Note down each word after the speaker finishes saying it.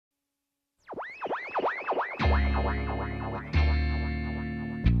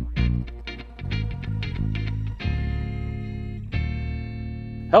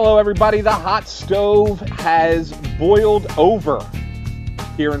Hello, everybody. The hot stove has boiled over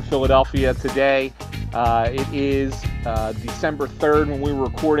here in Philadelphia today. It is December 3rd when we were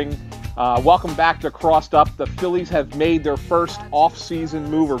recording. Welcome back to Crossed Up. The Phillies have made their first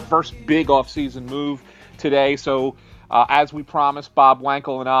off-season move, or first big off-season move today. So, as we promised, Bob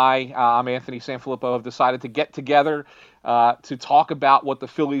Wankel and I'm Anthony Sanfilippo, have decided to get together to talk about what the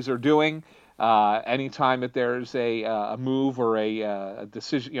Phillies are doing. Anytime that there's a move or a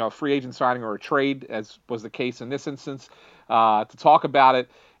decision, a free agent signing or a trade, as was the case in this instance, to talk about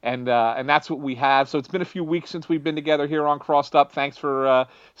it, and that's what we have. So it's been a few weeks since we've been together here on Crossed Up. Thanks for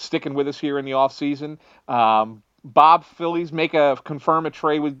sticking with us here in the off season. Bob, Phillies confirm a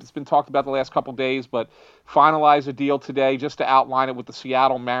trade. It's been talked about the last couple days, but finalize a deal today just to outline it with the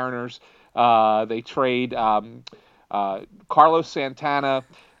Seattle Mariners. They trade Carlos Santana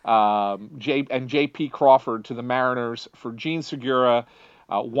and J.P. Crawford to the Mariners for Jean Segura,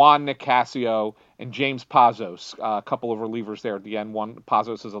 Juan Nicasio, and James Pazos. A couple of relievers there at the end. One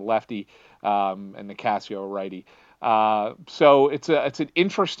Pazos is a lefty, and Nicasio a righty. So it's an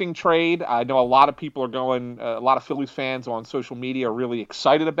interesting trade. I know a lot of people a lot of Phillies fans on social media are really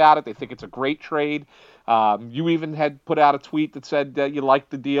excited about it. They think it's a great trade. You even had put out a tweet that said that you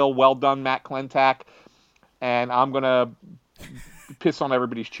liked the deal. Well done, Matt Klentak. And I'm going to piss on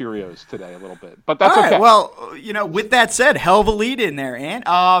everybody's Cheerios today a little bit, but that's okay. Well, with that said, hell of a lead in there, Ant.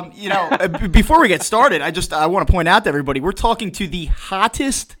 Before we get started, I want to point out to everybody, we're talking to the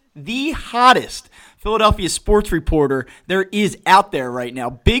hottest Philadelphia sports reporter there is out there right now.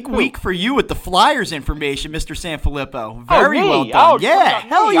 Big week for you with the Flyers information, Mr. Sanfilippo. Very well done.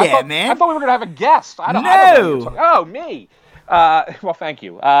 Hell yeah, man. I thought we were going to have a guest. I don't know. Me. Well, thank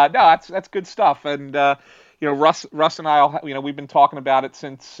you. No, that's good stuff. And, Russ and I, we've been talking about it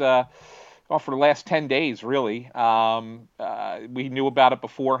since, for the last 10 days, really. We knew about it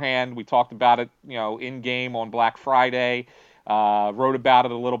beforehand. We talked about it, in game on Black Friday. Wrote about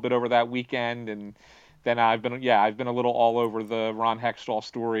it a little bit over that weekend, and then I've been a little all over the Ron Hextall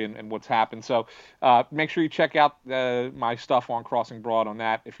story and what's happened. So make sure you check out my stuff on Crossing Broad on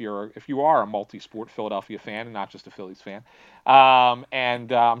that if you are a multi-sport Philadelphia fan and not just a Phillies fan.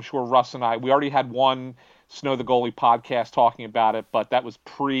 And I'm sure Russ and we already had one Snow the Goalie podcast talking about it, but that was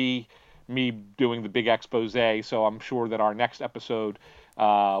pre me doing the big expose. So I'm sure that our next episode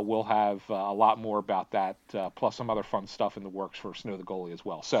we'll have a lot more about that, plus some other fun stuff in the works for Snow the Goalie as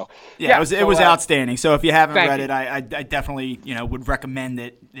well. So it was outstanding. So if you haven't read it, I definitely would recommend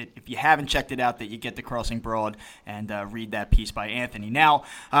that if you haven't checked it out, that you get the Crossing Broad and read that piece by Anthony. Now,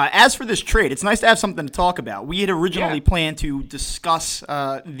 as for this trade, it's nice to have something to talk about. We had originally planned to discuss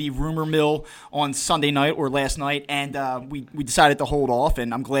the rumor mill on Sunday night or last night, and we decided to hold off,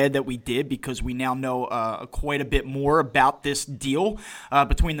 and I'm glad that we did because we now know quite a bit more about this deal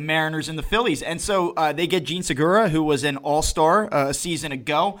between the Mariners and the Phillies. And so they get Jean Segura, who was an all-star a season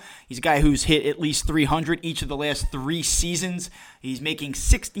ago. He's a guy who's hit at least 300 each of the last 3 seasons. He's making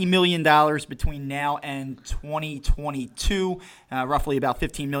 $60 million between now and 2022, roughly about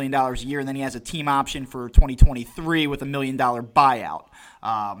 $15 million a year. And then he has a team option for 2023 with $1 million buyout.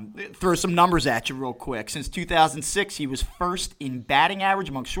 Throw some numbers at you real quick. Since 2006, he was first in batting average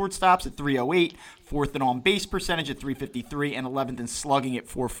among shortstops at 308, fourth in on-base percentage at 353, and 11th in slugging at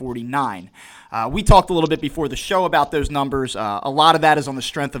 449. We talked a little bit before the show about those numbers. A lot of that is on the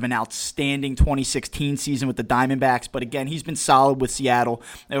strength of an outstanding 2016 season with the Diamondbacks, but again, he's been solid with Seattle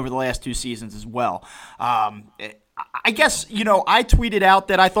over the last 2 seasons as well. I guess, I tweeted out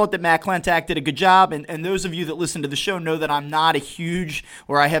that I thought that Matt Klentak did a good job, and those of you that listen to the show know that I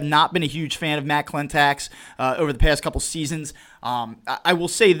have not been a huge fan of Matt Klentak's over the past couple seasons. I will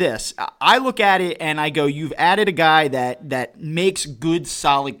say this. I look at it and I go, you've added a guy that makes good,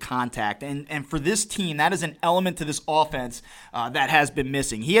 solid contact. And for this team, that is an element to this offense that has been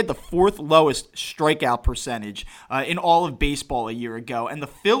missing. He had the 4th lowest strikeout percentage in all of baseball a year ago. And the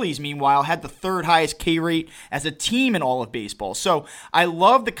Phillies, meanwhile, had the 3rd highest K rate as a team in all of baseball. So I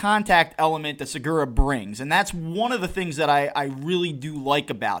love the contact element that Segura brings. And that's one of the things that I really do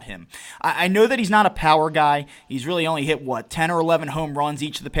like about him. I know that he's not a power guy. He's really only hit, 10 or 11 home runs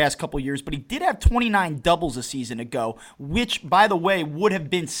each of the past couple years, but he did have 29 doubles a season ago, which, by the way, would have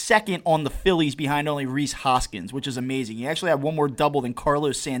been second on the Phillies behind only Rhys Hoskins, which is amazing. He actually had one more double than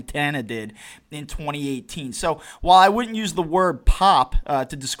Carlos Santana did in 2018. So while I wouldn't use the word pop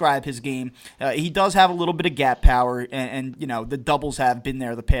to describe his game, he does have a little bit of gap power, and the doubles have been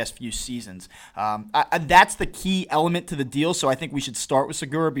there the past few seasons. That's the key element to the deal, so I think we should start with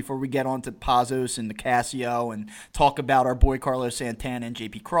Segura before we get on to Pazos and Nicasio and talk about our boy Carlos Santana and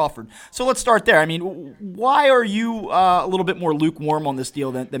J.P. Crawford. So let's start there. I mean, why are you a little bit more lukewarm on this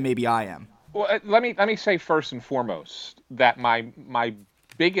deal than maybe I am? Well, let me say first and foremost that my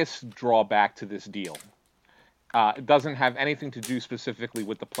biggest drawback to this deal doesn't have anything to do specifically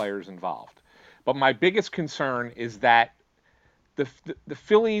with the players involved, but my biggest concern is that the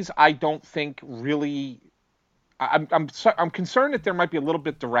Phillies, I don't think really. I'm concerned that there might be a little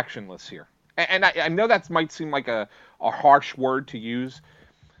bit directionless here, and I know that might seem like a harsh word to use,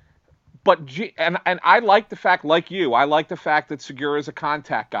 but and I like the fact, like you, I like the fact that Segura is a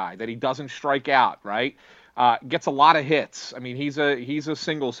contact guy, that he doesn't strike out, right? Gets a lot of hits. I mean, he's a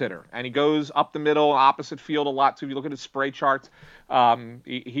singles hitter, and he goes up the middle, opposite field a lot too. If you look at his spray charts,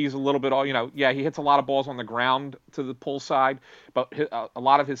 he's a little bit all, he hits a lot of balls on the ground to the pull side, but a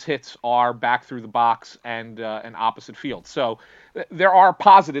lot of his hits are back through the box and opposite field. So there are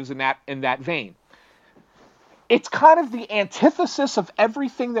positives in that vein. It's kind of the antithesis of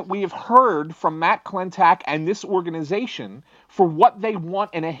everything that we have heard from Matt Klentak and this organization for what they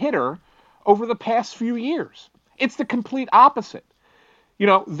want in a hitter over the past few years. It's the complete opposite.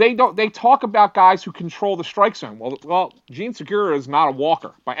 They talk about guys who control the strike zone. Well, Gene Segura is not a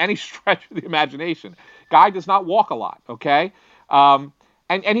walker by any stretch of the imagination. Guy does not walk a lot, okay?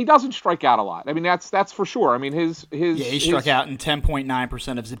 And he doesn't strike out a lot. I mean, that's for sure. I mean, he struck out in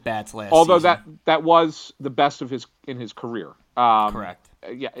 10.9% of his at-bats last although season. that was the best of in his career. Correct.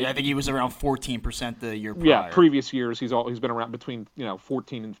 Yeah, I think he was around 14% the year prior. Yeah, previous years he's been around between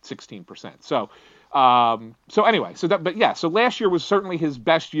 14 and 16%. So anyway, so last year was certainly his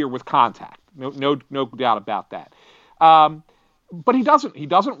best year with contact. No doubt about that. But he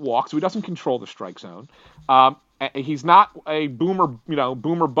doesn't walk, so he doesn't control the strike zone. He's not a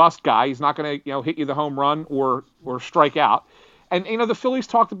boomer bust guy. He's not going to hit you the home run or strike out. And the Phillies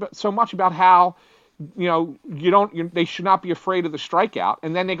talked so much about how they should not be afraid of the strikeout,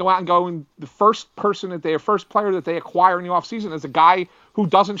 and then they go out and the first player that they acquire in the offseason is a guy who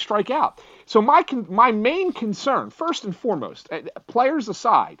doesn't strike out. So my main concern, first and foremost, players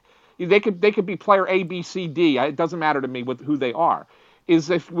aside, they could be player A, B, C, D. It doesn't matter to me who they are. Is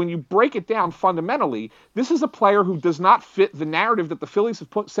if when you break it down fundamentally, this is a player who does not fit the narrative that the Phillies have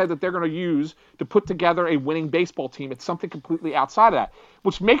said that they're going to use to put together a winning baseball team. It's something completely outside of that,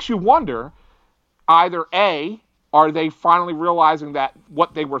 which makes you wonder. Either A, are they finally realizing that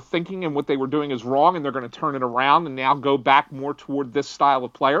what they were thinking and what they were doing is wrong, and they're going to turn it around and now go back more toward this style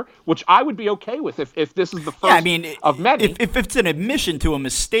of player, which I would be okay with if this is the first of many. If it's an admission to a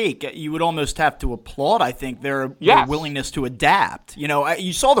mistake, you would almost have to applaud, I think, their willingness to adapt.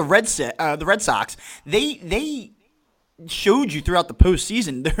 You saw the Red Sox. They showed you throughout the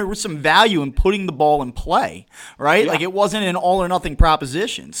postseason there was some value in putting the ball in play, right? Yeah. Like it wasn't an all or nothing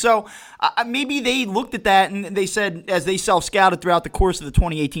proposition. So maybe they looked at that and they said, as they self-scouted throughout the course of the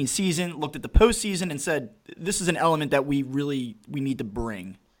 2018 season, looked at the postseason and said, this is an element that we need to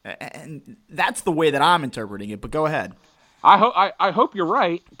bring. And that's the way that I'm interpreting it. But go ahead. I hope you're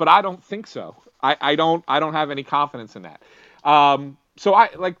right, but I don't think so. I don't have any confidence in that. So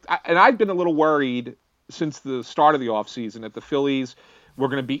I've been a little worried since the start of the offseason that the Phillies were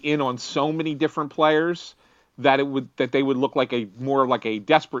going to be in on so many different players that they would look like more like a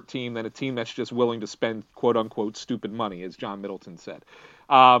desperate team than a team that's just willing to spend quote unquote stupid money, as John Middleton said.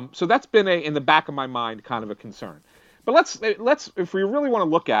 So that's been in the back of my mind kind of a concern. But let's if we really want to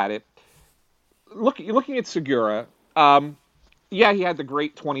look at it, looking at Segura, he had the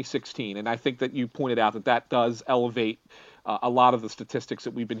great 2016, and I think that you pointed out that does elevate a lot of the statistics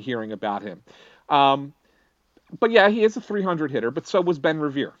that we've been hearing about him. But he is a 300 hitter, but so was Ben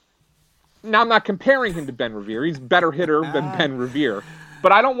Revere. Now, I'm not comparing him to Ben Revere. He's a better hitter than Ben Revere.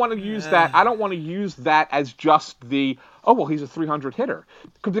 But I don't want to use that. I don't want to use that as just he's a 300 hitter.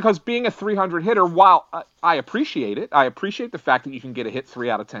 Because being a 300 hitter, while I appreciate it, I appreciate the fact that you can get a hit 3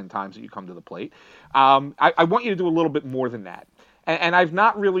 out of 10 times that you come to the plate. I want you to do a little bit more than that. And I've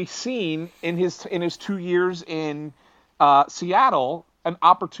not really seen in his 2 years in Seattle an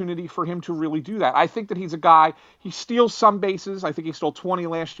opportunity for him to really do that. I think that he's a guy, he steals some bases. I think he stole 20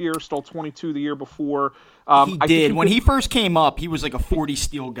 last year, stole 22 the year before. He did. When he first came up, he was like a 40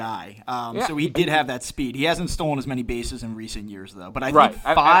 steal guy. So he did have that speed. He hasn't stolen as many bases in recent years, though. But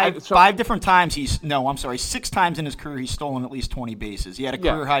I think five different times 6 times in his career he's stolen at least 20 bases. He had a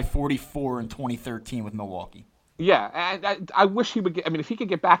career high 44 in 2013 with Milwaukee. Yeah, and I wish he would get, if he could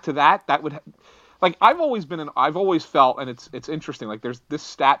get back to that would I've always felt, and it's interesting, this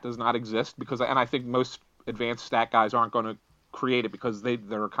stat does not exist and I think most advanced stat guys aren't going to create it because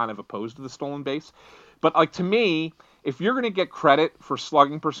they're kind of opposed to the stolen base. But to me, if you're going to get credit for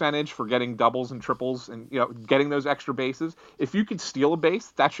slugging percentage, for getting doubles and triples and getting those extra bases, if you could steal a base,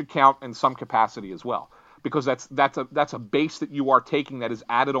 that should count in some capacity as well, because that's a base that you are taking that is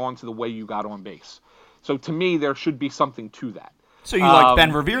added on to the way you got on base. So to me, there should be something to that. So you like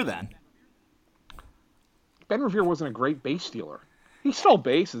Ben Revere then? Ben Revere wasn't a great base stealer. He stole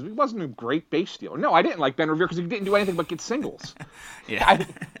bases. He wasn't a great base stealer. No, I didn't like Ben Revere because he didn't do anything but get singles. Yeah.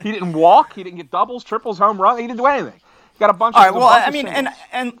 He didn't walk. He didn't get doubles, triples, home run. He didn't do anything. He got a bunch All of. right. Well, I mean,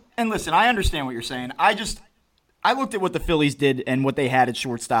 singles. and listen, I understand what you're saying. I looked at what the Phillies did and what they had at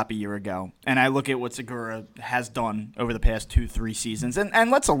shortstop a year ago, and I look at what Segura has done over the past 2-3 seasons,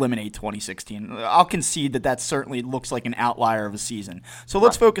 and let's eliminate 2016. I'll concede that certainly looks like an outlier of a season. So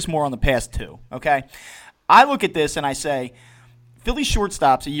let's focus more on the past two, okay? I look at this and I say, Philly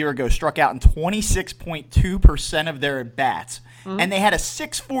shortstops a year ago struck out in 26.2% of their at-bats, and they had a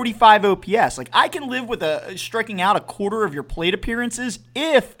 645 OPS. Like, I can live with striking out a quarter of your plate appearances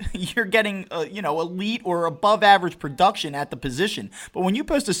if you're getting, elite or above average production at the position. But when you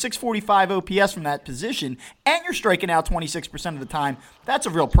post a 645 OPS from that position and you're striking out 26% of the time, that's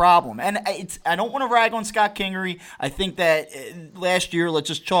a real problem. And I don't want to rag on Scott Kingery. I think that last year, let's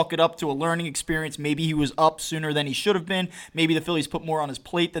just chalk it up to a learning experience. Maybe he was up sooner than he should have been. Maybe the Phillies put more on his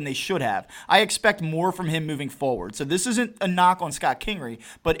plate than they should have. I expect more from him moving forward. So this isn't a knock on Scott Kingery,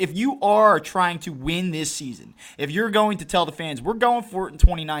 but if you are trying to win this season, if you're going to tell the fans, we're going for it in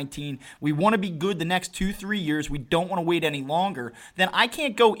 2019, we want to be good the next 2-3 years, we don't want to wait any longer, then I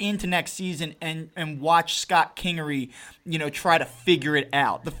can't go into next season and watch Scott Kingery, try to figure it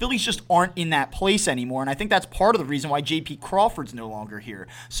out. The Phillies just aren't in that place anymore, and I think that's part of the reason why J.P. Crawford's no longer here.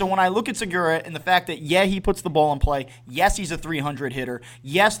 So when I look at Segura and the fact that, yeah, he puts the ball in play, yes, he's a 300 hitter,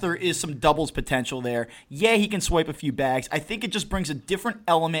 yes, there is some doubles potential there, yeah, he can swipe a few bags, I think it just brings a different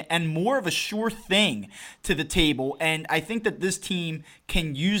element and more of a sure thing to the table, and I think that this team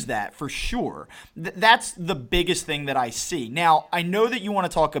can use that for sure. That's the biggest thing that I see. Now, I know that you want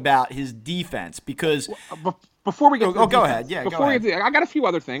to talk about his defense because... Before we get to the defense, go ahead. Yeah, go ahead. I got a few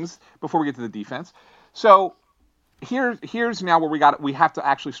other things before we get to the defense. So here's now where we have to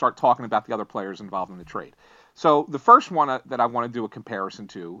actually start talking about the other players involved in the trade. So the first one that I want to do a comparison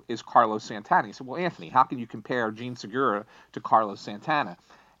to is Carlos Santana. He said, well, Anthony, how can you compare Gene Segura to Carlos Santana?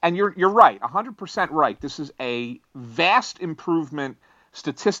 And you're right, 100% right. This is a vast improvement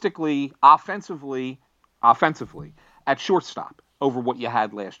statistically, offensively at shortstop over what you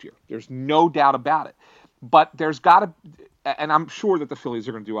had last year. There's no doubt about it. But there's got to, and I'm sure that the Phillies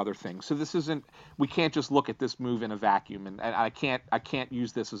are going to do other things. So this isn't, we can't just look at this move in a vacuum, and I can't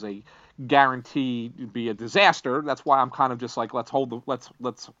use this as a guarantee to be a disaster. That's why I'm kind of just like, let's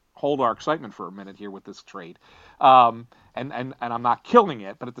hold our excitement for a minute here with this trade, and I'm not killing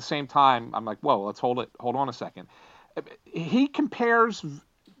it, but at the same time, I'm like, whoa, let's hold on a second. He compares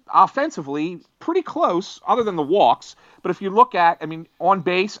offensively pretty close, other than the walks. But if you look at, on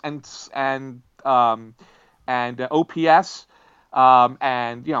base and OPS,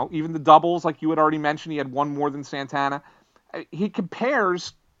 and even the doubles, like you had already mentioned, he had one more than Santana. He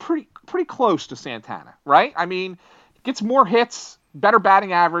compares pretty close to Santana, right? Gets more hits, better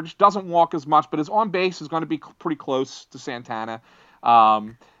batting average, doesn't walk as much, but his on base is going to be pretty close to Santana.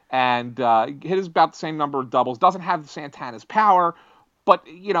 And hit is about the same number of doubles. Doesn't have Santana's power, but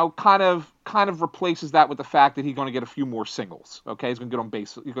kind of replaces that with the fact that he's going to get a few more singles. Okay, he's going to get on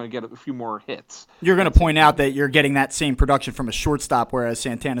base. He's going to get a few more hits. You're going to point out that you're getting that same production from a shortstop, whereas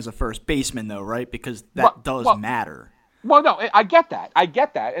Santana's a first baseman, though, right? Because that does matter. Well, no, I get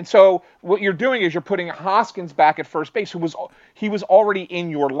that. And so what you're doing is you're putting Hoskins back at first base, he was already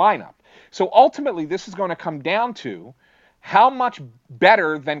in your lineup. So ultimately, this is going to come down to how much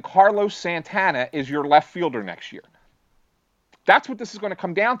better than Carlos Santana is your left fielder next year. That's what this is going to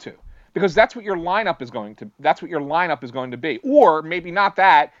come down to, because that's what your lineup is going to be. Or maybe not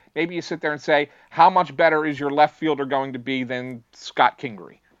that. Maybe you sit there and say, how much better is your left fielder going to be than Scott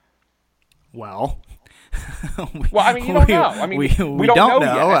Kingery? Well, you don't know. We don't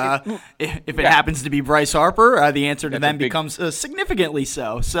know. If it happens to be Bryce Harper, the answer to them becomes significantly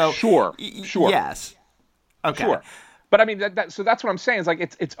so. So sure. Yes. Okay. Sure. But so that's what I'm saying. Is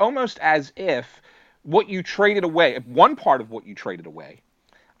like it's almost as if what you traded away, one part of what you traded away,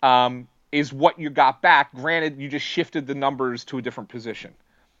 is what you got back. Granted, you just shifted the numbers to a different position,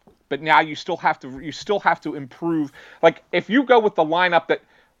 but now you still have to improve. Like if you go with the lineup that,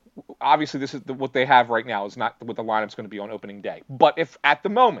 obviously this is what they have right now is not what the lineup's going to be on opening day. But if at the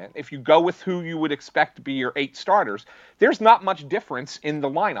moment, if you go with who you would expect to be your 8 starters, there's not much difference in the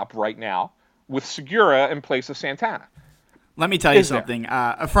lineup right now with Segura in place of Santana. Let me tell you something.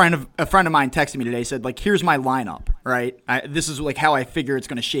 A friend of mine texted me today, said, like, here's my lineup, right? This is like how I figure it's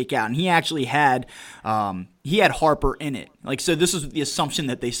going to shake out. And he actually had Harper in it. Like, so this is the assumption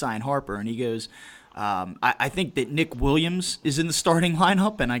that they sign Harper. And he goes, I think that Nick Williams is in the starting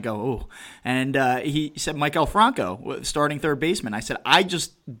lineup. And I go, oh. And he said Maikel Franco, starting third baseman. I said, I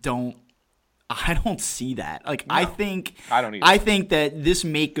don't see that. Like, no, I don't either. I think that this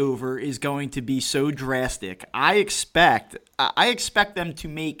makeover is going to be so drastic. I expect them to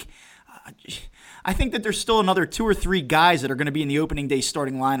make. I think that there's still another 2 or 3 guys that are going to be in the opening day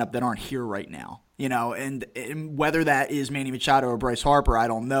starting lineup that aren't here right now. You know, and whether that is Manny Machado or Bryce Harper, I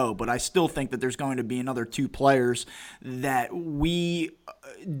don't know. But I still think that there's going to be another 2 players that we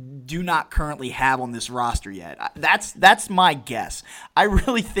do not currently have on this roster yet. That's my guess. I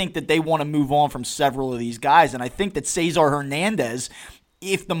really think that they want to move on from several of these guys, and I think that Cesar Hernandez,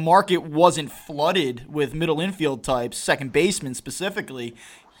 if the market wasn't flooded with middle infield types, second baseman specifically,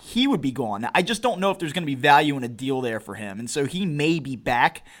 he would be gone. I just don't know if there's going to be value in a deal there for him, and so he may be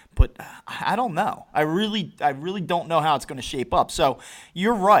back, but I don't know. I really don't know how it's going to shape up. So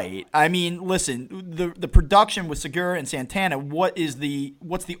you're right. I mean, listen, the production with Segura and Santana, what's the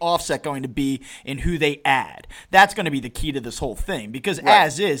offset going to be in who they add? That's going to be the key to this whole thing, because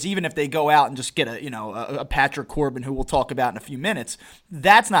as is, even if they go out and just get a Patrick Corbin, who we'll talk about in a few minutes,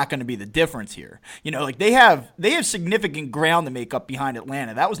 that's not going to be the difference here. You know, like they have significant ground to make up behind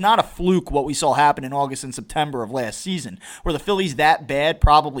Atlanta. That was not a fluke what we saw happen in August and September of last season. Were the Phillies that bad?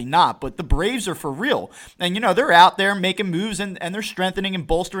 Probably not, but the Braves are for real. And, they're out there making moves and they're strengthening and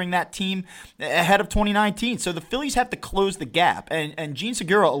bolstering that team ahead of 2019. So the Phillies have to close the gap. And Gene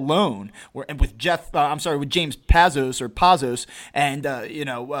Segura alone, with James Pazos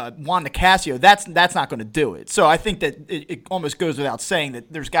and, Juan Nicasio, that's not going to do it. So I think that it almost goes without saying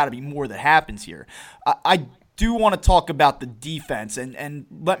that there's got to be more that happens here. I do want to talk about the defense, and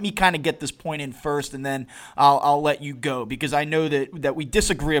let me kind of get this point in first, and then I'll let you go, because I know that we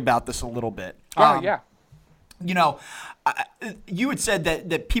disagree about this a little bit. Yeah. You had said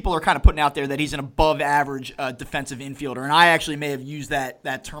that people are kind of putting out there that he's an above-average defensive infielder, and I actually may have used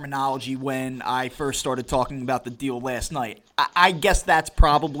that terminology when I first started talking about the deal last night. I guess that's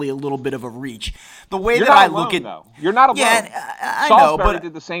probably a little bit of a reach. The way You're that not I alone, look at though. You're not alone. Yeah, I Salisbury know, but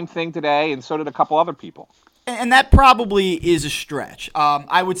did the same thing today, and so did a couple other people. And that probably is a stretch.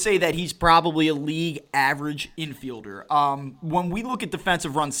 I would say that he's probably a league average infielder. When we look at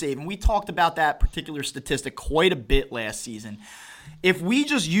defensive run save, and we talked about that particular statistic quite a bit last season, if we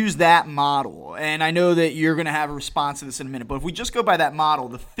just use that model, and I know that you're going to have a response to this in a minute, but if we just go by that model,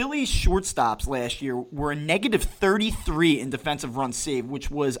 the Phillies shortstops last year were a negative 33 in defensive run save, which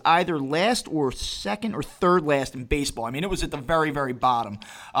was either last or second or third last in baseball. I mean, it was at the very, very bottom.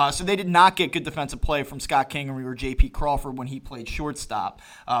 So they did not get good defensive play from Scott Kingery or J.P. Crawford when he played shortstop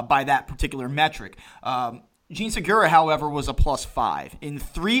by that particular metric. Gene Segura, however, was a +5. In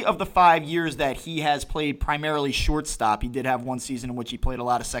 3 of the 5 years that he has played primarily shortstop, he did have one season in which he played a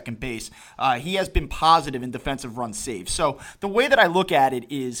lot of second base, he has been positive in defensive run saves. So the way that I look at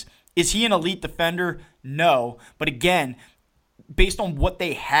it is he an elite defender? No. But again, based on what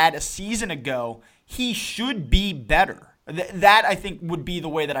they had a season ago, he should be better. That, I think, would be the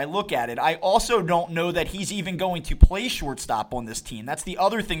way that I look at it. I also don't know that he's even going to play shortstop on this team. That's the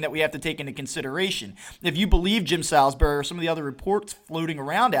other thing that we have to take into consideration. If you believe Jim Salisbury or some of the other reports floating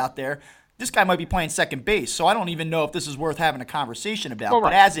around out there, this guy might be playing second base. So I don't even know if this is worth having a conversation about. Well, right.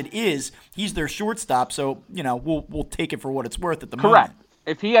 But as it is, he's their shortstop, so we'll take it for what it's worth at the moment. Correct.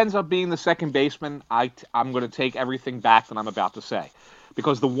 If he ends up being the second baseman, I'm going to take everything back that I'm about to say.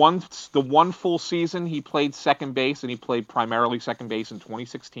 Because the one full season he played second base, and he played primarily second base in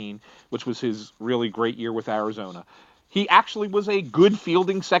 2016, which was his really great year with Arizona. He actually was a good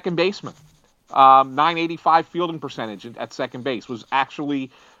fielding second baseman. 985 fielding percentage at second base was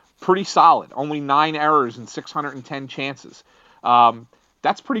actually pretty solid. Only 9 errors and 610 chances.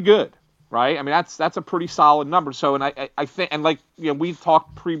 That's pretty good, right? I mean, that's a pretty solid number. So, and I think, and like we've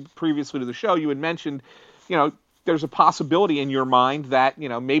talked previously to the show, you had mentioned, there's a possibility in your mind that,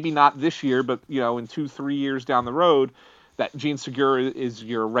 maybe not this year, but, in 2-3 years down the road, that Gene Segura is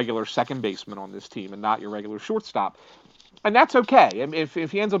your regular second baseman on this team and not your regular shortstop. And that's okay. I mean,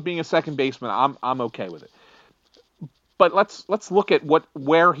 if he ends up being a second baseman, I'm okay with it. But let's look at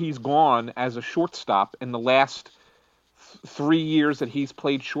where he's gone as a shortstop in the last 3 years that he's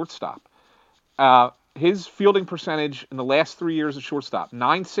played shortstop. His fielding percentage in the last 3 years at shortstop,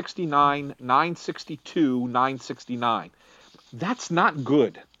 969, 962, 969. That's not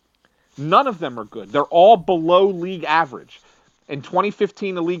good. None of them are good. They're all below league average. In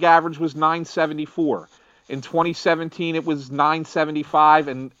 2015, the league average was 974. In 2017, it was 975,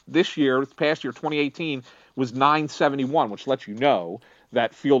 and this past year, 2018, was 971, which lets you know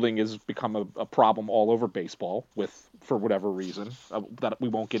that fielding has become a problem all over baseball for whatever reason that we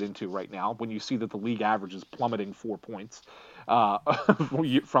won't get into right now. When you see that the league average is plummeting 4 points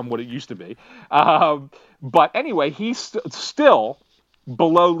from what it used to be. But anyway, he's still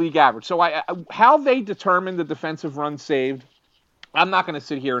below league average. So how they determine the defensive runs saved, I'm not going to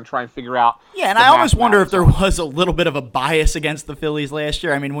sit here and try and figure out. Yeah, and I always wonder if there was a little bit of a bias against the Phillies last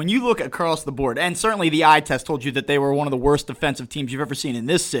year. I mean, when you look across the board, and certainly the eye test told you that they were one of the worst defensive teams you've ever seen in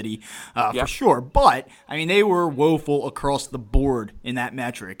this city, for sure. But, I mean, they were woeful across the board in that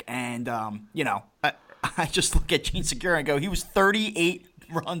metric. And, I just look at Gene Segura and go, he was 38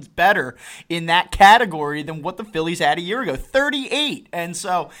 runs better in that category than what the Phillies had a year ago. 38. And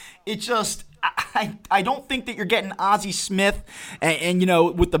so it just... I don't think that you're getting Ozzie Smith and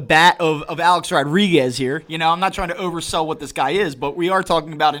with the bat of Alex Rodriguez here. I'm not trying to oversell what this guy is, but we are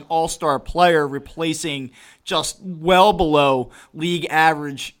talking about an all-star player replacing just well below league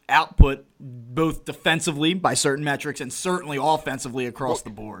average output, both defensively by certain metrics and certainly offensively across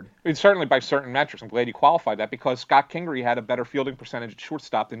the board. It's certainly by certain metrics. I'm glad you qualified that because Scott Kingery had a better fielding percentage at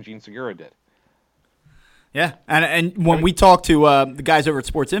shortstop than Gene Segura did. Yeah, and when we talked to the guys over at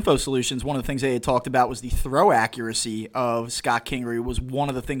Sports Info Solutions, one of the things they had talked about was the throw accuracy of Scott Kingery was one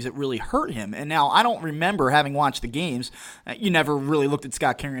of the things that really hurt him. And now I don't remember having watched the games. You never really looked at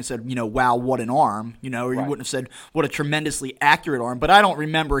Scott Kingery and said, wow, what an arm, or you wouldn't have said what a tremendously accurate arm. But I don't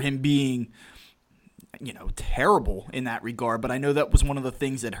remember him being terrible in that regard, but I know that was one of the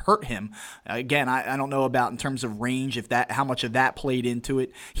things that hurt him. Again, I don't know about in terms of range, how much of that played into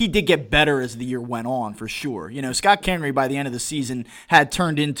it. He did get better as the year went on, for sure. Scott Kingery by the end of the season had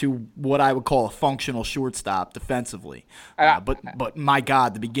turned into what I would call a functional shortstop defensively. But my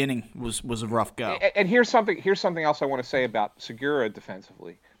God, the beginning was a rough go. And here's something else I want to say about Segura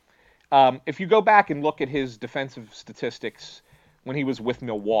defensively. If you go back and look at his defensive statistics when he was with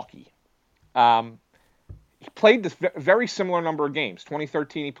Milwaukee, he played this very similar number of games.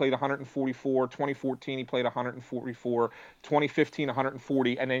 2013, he played 144. 2014, he played 144. 2015,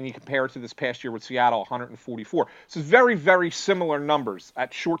 140. And then you compare it to this past year with Seattle, 144. So it's very, very similar numbers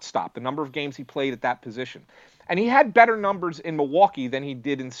at shortstop, the number of games he played at that position. And he had better numbers in Milwaukee than he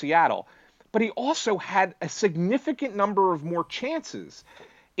did in Seattle. But he also had a significant number of more chances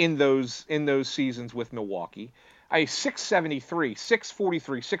in those seasons with Milwaukee. 673,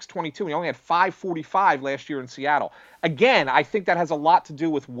 643, 622. He only had 545 last year in Seattle. Again, I think that has a lot to do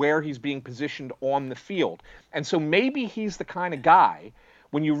with where he's being positioned on the field. And so maybe he's the kind of guy,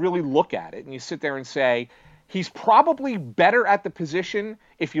 when you really look at it and you sit there and say, he's probably better at the position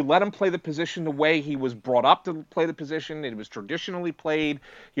if you let him play the position the way he was brought up to play the position. It was traditionally played,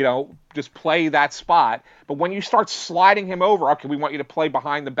 just play that spot. But when you start sliding him over, okay, we want you to play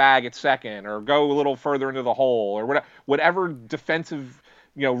behind the bag at second or go a little further into the hole or whatever defensive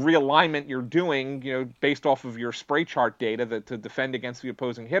realignment you're doing, based off of your spray chart data to defend against the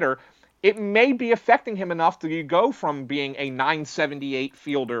opposing hitter, it may be affecting him enough to go from being a 978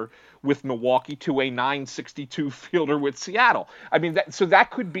 fielder with Milwaukee to a 962 fielder with Seattle. I mean,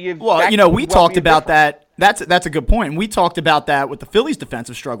 that could be we talked about that. That's a good point. We talked about that with the Phillies'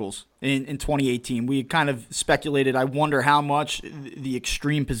 defensive struggles in 2018. We kind of speculated, I wonder how much the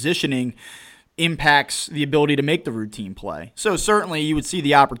extreme positioning impacts the ability to make the routine play. So certainly you would see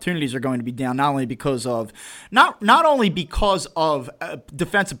the opportunities are going to be down not only because of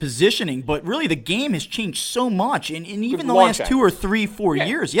defensive positioning, but really the game has changed so much in even the last 2 or 3, 4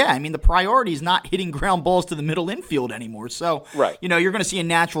 years. Yeah, I mean the priority is not hitting ground balls to the middle infield anymore. So you're going to see a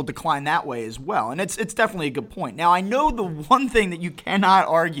natural decline that way as well. And it's definitely a good point. Now I know the one thing that you cannot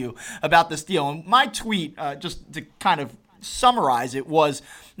argue about this deal, and my tweet just to kind of summarize it was,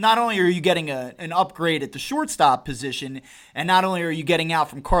 not only are you getting an upgrade at the shortstop position, and not only are you getting out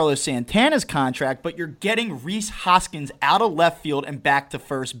from Carlos Santana's contract, but you're getting Rhys Hoskins out of left field and back to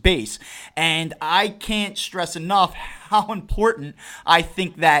first base. And I can't stress enough how important I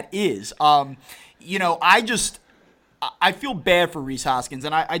think that is. I feel bad for Rhys Hoskins,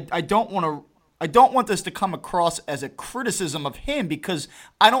 and I don't want this to come across as a criticism of him because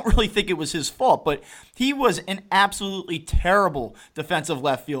I don't really think it was his fault, but he was an absolutely terrible defensive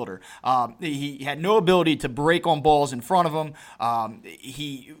left fielder. He had no ability to break on balls in front of him.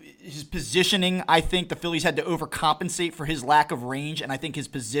 His positioning, I think the Phillies had to overcompensate for his lack of range, and I think his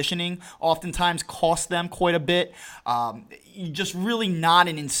positioning oftentimes cost them quite a bit. Just really not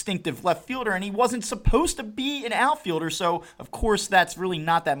an instinctive left fielder, and he wasn't supposed to be an outfielder, so of course that's really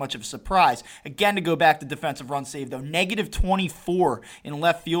not that much of a surprise. Again, to go back to defensive run save, though, negative 24 in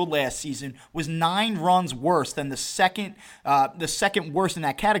left field last season was 9 runs worse than the second worst in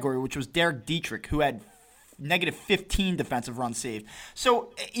that category, which was Derek Dietrich, who had negative 15 defensive runs saved.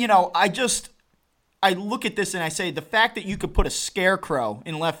 So, I look at this and I say the fact that you could put a scarecrow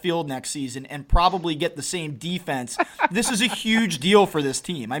in left field next season and probably get the same defense, this is a huge deal for this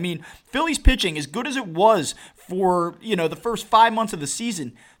team. I mean, Philly's pitching, as good as it was for, the first 5 months of the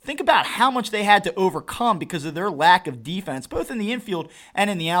season, think about how much they had to overcome because of their lack of defense, both in the infield and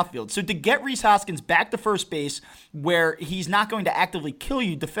in the outfield. So to get Rhys Hoskins back to first base where he's not going to actively kill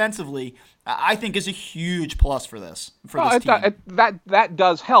you defensively, I think is a huge plus for this team. That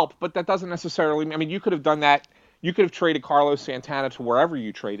does help, but that doesn't necessarily. I mean, you could have done that. You could have traded Carlos Santana to wherever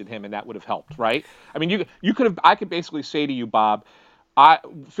you traded him, and that would have helped, right? I mean, you could have. I could basically say to you, Bob,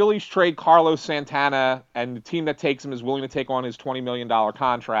 Phillies trade Carlos Santana, and the team that takes him is willing to take on his $20 million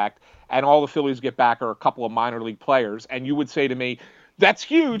contract, and all the Phillies get back are a couple of minor league players, and you would say to me, that's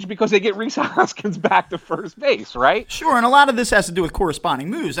huge because they get Rhys Hoskins back to first base, right? Sure, and a lot of this has to do with corresponding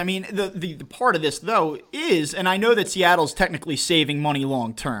moves. I mean, the part of this, though, is, and I know that Seattle's technically saving money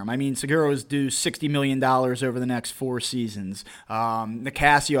long term. I mean, Segura's due $60 million over the next 4 seasons.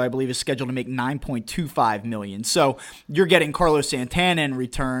 Nicasio, I believe, is scheduled to make $9.25 million. So you're getting Carlos Santana in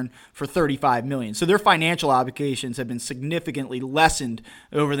return for $35 million. So their financial obligations have been significantly lessened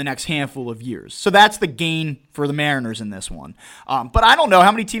over the next handful of years. So that's the gain for the Mariners in this one. But I don't know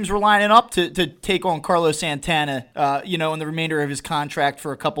how many teams were lining up to take on Carlos Santana, in the remainder of his contract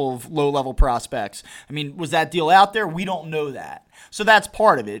for a couple of low-level prospects. I mean, was that deal out there? We don't know that. So that's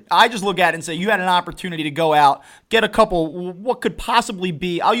part of it. I just look at it and say you had an opportunity to go out, get a couple, what could possibly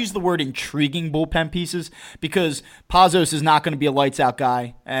be, I'll use the word intriguing bullpen pieces, because Pazos is not going to be a lights-out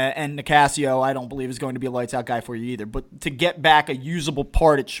guy, and Nicasio, I don't believe, is going to be a lights-out guy for you either. But to get back a usable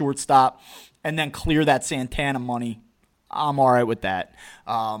part at shortstop and then clear that Santana money, I'm all right with that.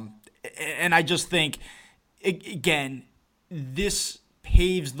 And I just think, again, this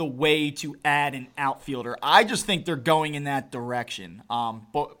paves the way to add an outfielder. I just think they're going in that direction,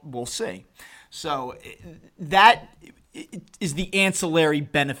 but we'll see. So that is the ancillary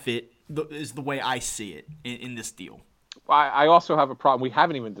benefit, is the way I see it in this deal. I also have a problem we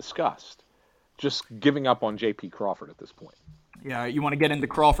haven't even discussed, just giving up on J.P. Crawford at this point. Yeah, you want to get into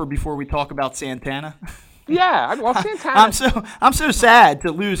Crawford before we talk about Santana? Yeah, well, Santana. I'm so sad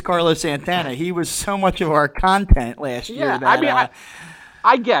to lose Carlos Santana. He was so much of our content last year. Yeah,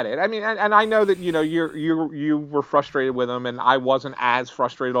 I get it. I mean, and I know that you were frustrated with him, and I wasn't as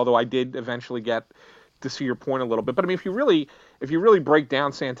frustrated, although I did eventually get to see your point a little bit. But I mean, if you really break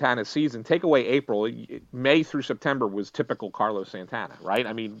down Santana's season, take away April, May through September was typical Carlos Santana, right?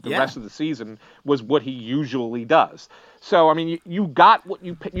 I mean, the rest of the season was what he usually does. So I mean, you got what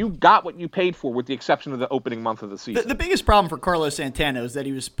you paid for, with the exception of the opening month of the season. The biggest problem for Carlos Santana is that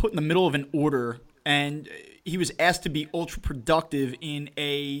he was put in the middle of an order, and he was asked to be ultra productive in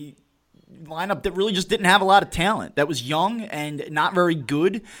a lineup that really just didn't have a lot of talent, that was young and not very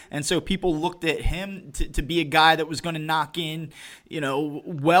good. And so people looked at him to be a guy that was going to knock in,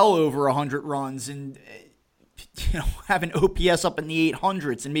 well over 100 runs and, have an OPS up in the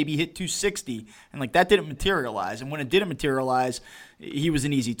 800s and maybe hit 260. And that didn't materialize. And when it didn't materialize, he was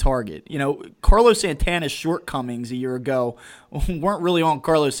an easy target. Carlos Santana's shortcomings a year ago weren't really on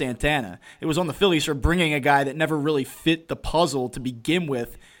Carlos Santana. It was on the Phillies for bringing a guy that never really fit the puzzle to begin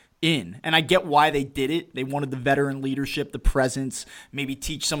with in. And I get why they did it. They wanted the veteran leadership, the presence, maybe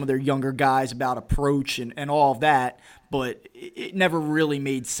teach some of their younger guys about approach and all of that. But it never really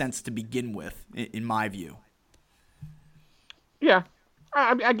made sense to begin with, in my view. Yeah.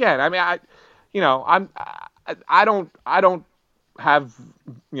 I don't have,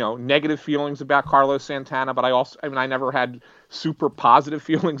 negative feelings about Carlos Santana, but I never had super positive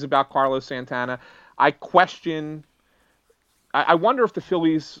feelings about Carlos Santana. I wonder if the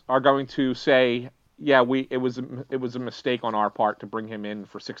Phillies are going to say, yeah, it was a mistake on our part to bring him in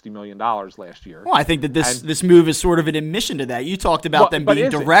for $60 million last year. Well, I think that this move is sort of an admission to that. You talked about them being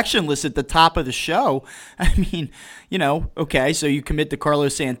directionless at the top of the show. I mean, okay, so you commit to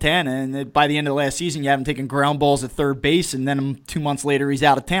Carlos Santana, and by the end of the last season, you haven't taken ground balls at third base, and then 2 months later, he's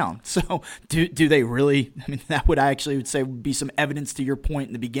out of town. So do they really? I mean, that would say would be some evidence to your point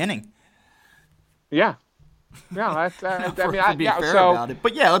in the beginning. Yeah. Yeah, that's about it.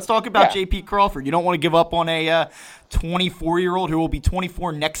 But yeah, let's talk about J.P. Crawford. You don't want to give up on a 24-year-old who will be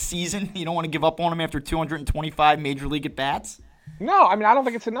 24 next season. You don't want to give up on him after 225 major league at bats. No, I mean, I don't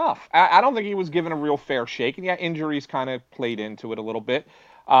think it's enough. I don't think he was given a real fair shake, and injuries kind of played into it a little bit.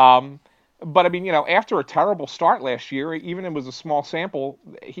 But I mean, after a terrible start last year, even if it was a small sample,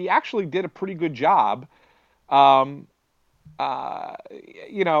 he actually did a pretty good job. Um, uh,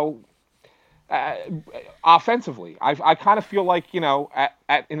 you know, uh, Offensively, I kind of feel like in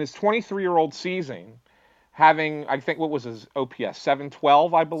his 23-year-old season, having I think what was his OPS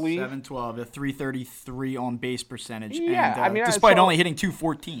 712, I believe. 712, a 333 on base percentage, Yeah, and I mean, despite only hitting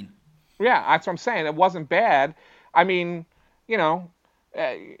 214. Yeah, that's what I'm saying. It wasn't bad. I mean, you know,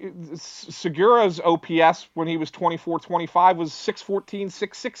 Segura's OPS when he was 24-25 was 614,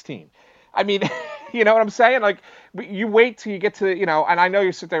 616. I mean, you know what I'm saying? Like, you wait till you get to, and I know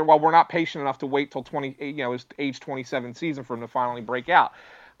you sit there, well, we're not patient enough to wait till his age 27 season for him to finally break out.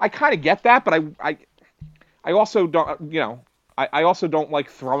 I kind of get that, but I also don't, I also don't like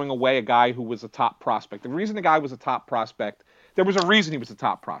throwing away a guy who was a top prospect. The reason the guy was a top prospect, there was a reason he was a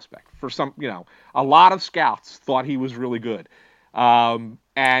top prospect. For a lot of scouts thought he was really good.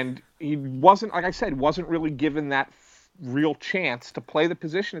 And he wasn't, like I said, wasn't really given that real chance to play the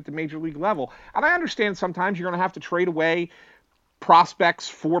position at the major league level. And I understand sometimes you're going to have to trade away prospects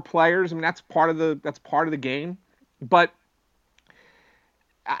for players. I mean, that's part of the game. But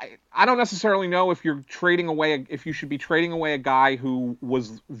I don't necessarily know if if you should be trading away a guy who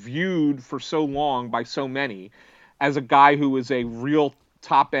was viewed for so long by so many as a guy who is a real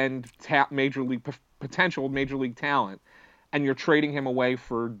top end potential major league talent, and you're trading him away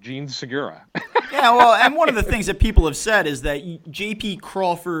for Gene Segura. Yeah, well, and one of the things that people have said is that J.P.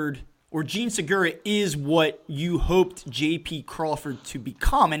 Crawford or Gene Segura is what you hoped J.P. Crawford to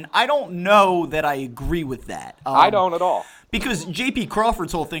become, and I don't know that I agree with that. I don't at all. Because J.P.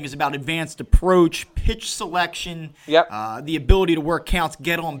 Crawford's whole thing is about advanced approach, pitch selection, yep. The ability to work counts,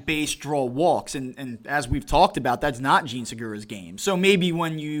 get on base, draw walks. And as we've talked about, that's not Gene Segura's game. So maybe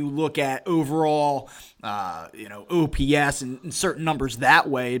when you look at overall, OPS and certain numbers that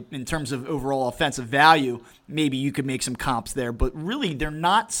way, in terms of overall offensive value, maybe you could make some comps there. But really, they're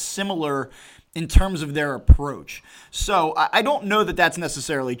not similar in terms of their approach. So I don't know that that's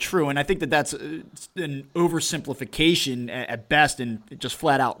necessarily true, and I think that that's an oversimplification at best and just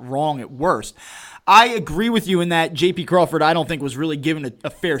flat out wrong at worst. I agree with you in that J.P. Crawford I don't think was really given a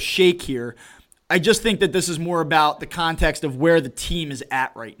fair shake here. I just think that this is more about the context of where the team is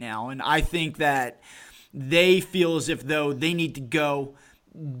at right now, and I think that they feel as if though they need to go.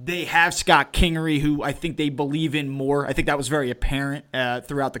 They have Scott Kingery, who I think they believe in more. I think that was very apparent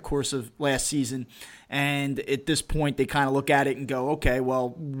throughout the course of last season. And at this point, they kind of look at it and go, okay,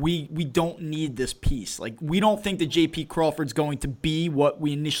 well, we don't need this piece. Like, we don't think that J.P. Crawford's going to be what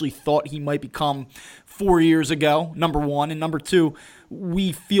we initially thought he might become 4 years ago, number one. And number two,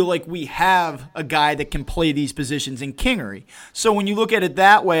 we feel like we have a guy that can play these positions in Kingery. So when you look at it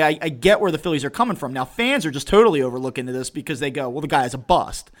that way, I get where the Phillies are coming from. Now, fans are just totally overlooking this because they go, well, the guy is a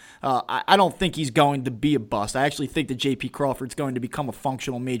bust. I don't think he's going to be a bust. I actually think that J.P. Crawford's going to become a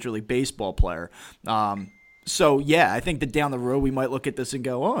functional Major League Baseball player. So, yeah, I think that down the road we might look at this and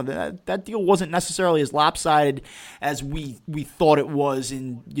go, oh, that deal wasn't necessarily as lopsided as we thought it was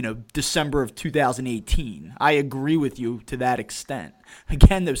in, December of 2018. I agree with you to that extent.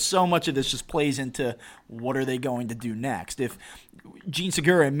 Again, there's so much of this just plays into what are they going to do next. If Gene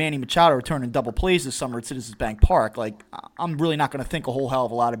Segura and Manny Machado return in double plays this summer at Citizens Bank Park, I'm really not going to think a whole hell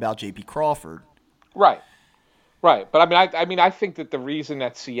of a lot about J.P. Crawford. Right. But I think that the reason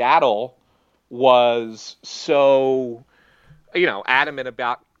that Seattle was so, adamant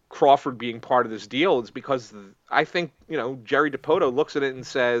about Crawford being part of this deal is because I think, Jerry Dipoto looks at it and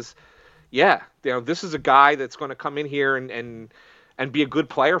says, yeah, this is a guy that's going to come in here and be a good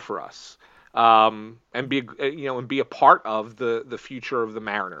player for us, and be a part of the future of the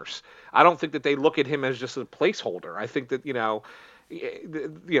Mariners. I don't think that they look at him as just a placeholder. I think that,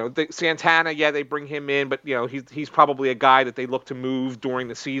 Santana, yeah, they bring him in, but he's probably a guy that they look to move during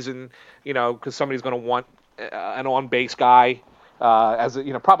the season, because somebody's going to want an on-base guy as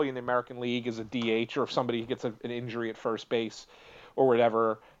probably in the American League as a DH, or if somebody gets an injury at first base or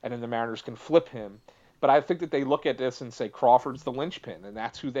whatever, and then the Mariners can flip him. But I think that they look at this and say Crawford's the linchpin, and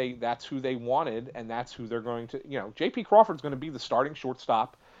that's who they wanted, and that's who they're going to. J.P. Crawford's going to be the starting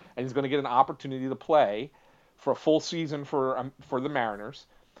shortstop, and he's going to get an opportunity to play for a full season for the Mariners,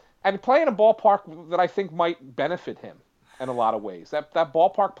 and play in a ballpark that I think might benefit him in a lot of ways. That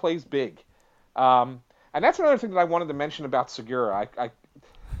ballpark plays big, and that's another thing that I wanted to mention about Segura. I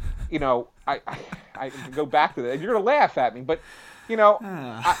go back to that. You're gonna laugh at me, but you're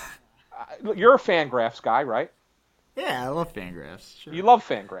a Fangraphs guy, right? Yeah, I love Fangraphs. Sure. You love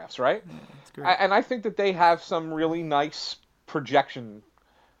Fangraphs, right? Yeah, that's great. And I think that they have some really nice projection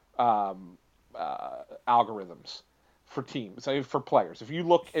algorithms for teams, for players. If you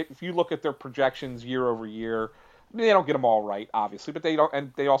look at their projections year over year, they don't get them all right, obviously, but they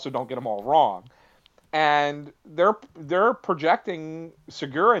also don't get them all wrong. And they're projecting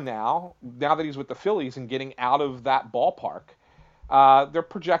Segura now that he's with the Phillies and getting out of that ballpark. They're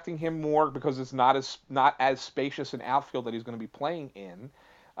projecting him more because it's not as spacious an outfield that he's going to be playing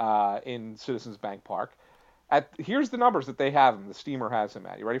in Citizens Bank Park. Here's the numbers that they have him. The Steamer has him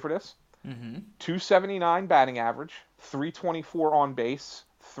at. You ready for this? Mm-hmm. 279 batting average, 324 on base,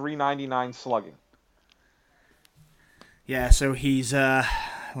 399 slugging. Yeah, so he's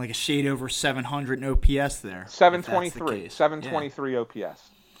like a shade over 700 in OPS there. 723. 723 OPS.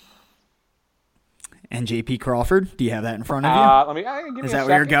 And J.P. Crawford, do you have that in front of you? Is that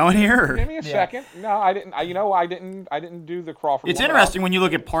where you're going here? Or? Give me a second. No, I didn't. I didn't do the Crawford. It's interesting when you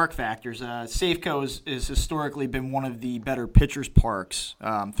look at park factors. Safeco has historically been one of the better pitchers' parks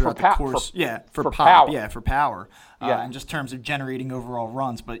throughout the course. For pop. Power. Yeah, for power. In just terms of generating overall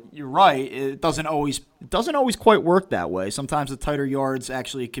runs. But you're right. It doesn't always quite work that way. Sometimes the tighter yards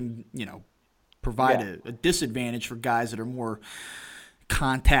actually can provide a disadvantage for guys that are more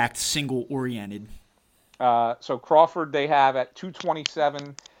contact single oriented. So Crawford they have at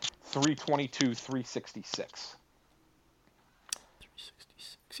 227, 322, 366.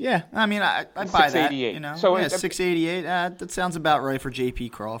 Yeah, I mean, I buy that. 688. So 688. That sounds about right for J.P.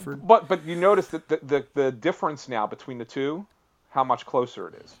 Crawford. But you notice that the difference now between the two, how much closer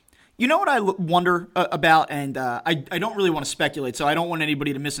it is. You know what I wonder about, and I don't really want to speculate, so I don't want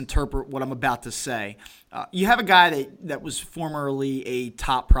anybody to misinterpret what I'm about to say. You have a guy that was formerly a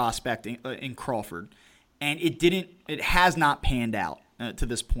top prospect in Crawford. And it has not panned out to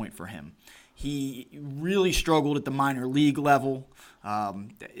this point for him. He really struggled at the minor league level.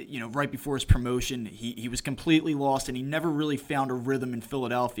 Right before his promotion, he was completely lost, and he never really found a rhythm in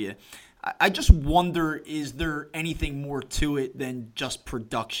Philadelphia. I just wonder, is there anything more to it than just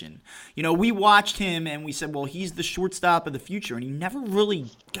production? We watched him and we said, well, he's the shortstop of the future, and he never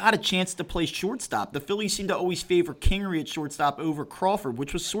really got a chance to play shortstop. The Phillies seem to always favor Kingery at shortstop over Crawford,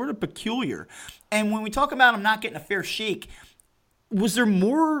 which was sort of peculiar. And when we talk about him not getting a fair shake, was there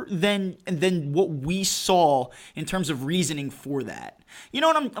more than what we saw in terms of reasoning for that? You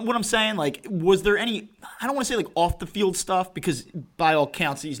know what I'm saying? Like, was there any? I don't want to say like off the field stuff, because by all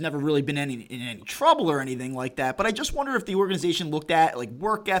counts he's never really been in any trouble or anything like that. But I just wonder if the organization looked at like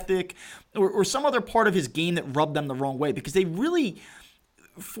work ethic or some other part of his game that rubbed them the wrong way, because they really,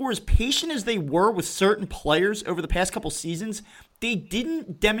 for as patient as they were with certain players over the past couple seasons, they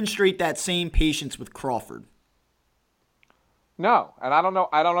didn't demonstrate that same patience with Crawford. No, and I don't know.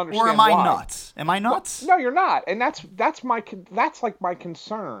 I don't understand. Or am I nuts? Am I nuts? Well, no, you're not, and that's my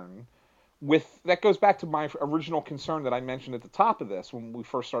concern. That goes back to my original concern that I mentioned at the top of this when we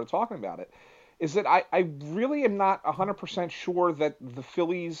first started talking about it, is that I really am not 100% sure that the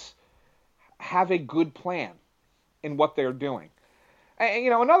Phillies have a good plan in what they're doing. And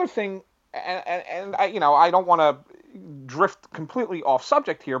another thing, and I don't want to drift completely off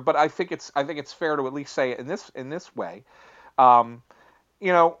subject here, but I think it's fair to at least say it in this way.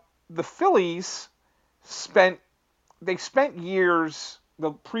 The Phillies spent years,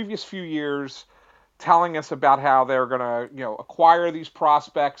 the previous few years, telling us about how they're going to, acquire these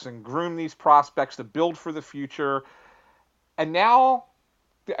prospects and groom these prospects to build for the future. And now,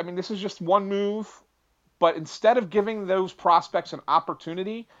 I mean, this is just one move, but instead of giving those prospects an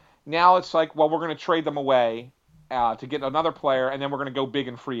opportunity, now it's like, well, we're going to trade them away to get another player, and then we're going to go big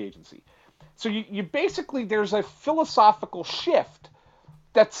in free agency. So you basically, there's a philosophical shift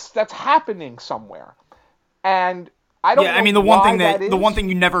that's happening somewhere, and I don't. Yeah, I mean, the one thing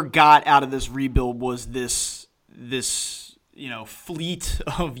you never got out of this rebuild was this fleet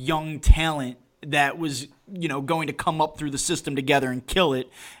of young talent that was going to come up through the system together and kill it,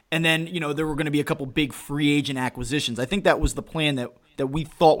 and then there were going to be a couple big free agent acquisitions. I think that was the plan that we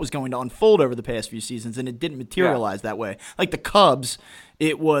thought was going to unfold over the past few seasons, and it didn't materialize that way. Like the Cubs,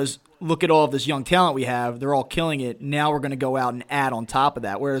 it was, look at all of this young talent we have. They're all killing it. Now we're going to go out and add on top of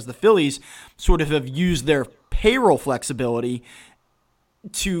that. Whereas the Phillies sort of have used their payroll flexibility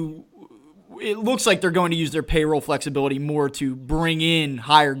to – it looks like they're going to use their payroll flexibility more to bring in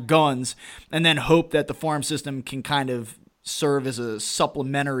hired guns and then hope that the farm system can kind of serve as a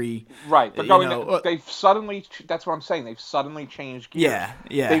supplementary. Right. They've suddenly – that's what I'm saying. They've suddenly changed gears.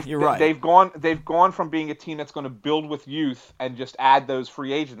 Yeah, you're right. They've gone from being a team that's going to build with youth and just add those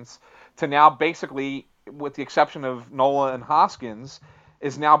free agents to now basically, with the exception of Nola and Hoskins,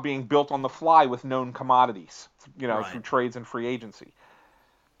 is now being built on the fly with known commodities, through trades and free agency.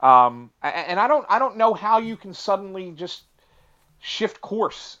 And I don't know how you can suddenly just shift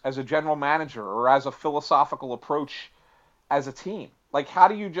course as a general manager or as a philosophical approach as a team? Like, how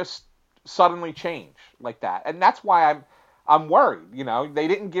do you just suddenly change like that? And that's why I'm worried. They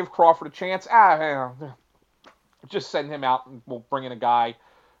didn't give Crawford a chance. Just send him out and we'll bring in a guy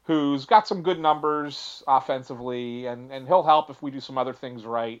who's got some good numbers offensively, and he'll help if we do some other things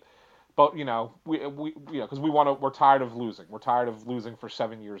right. But because we're tired of losing. We're tired of losing for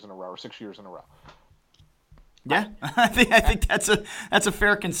 7 years in a row or 6 years in a row. Yeah, I think that's a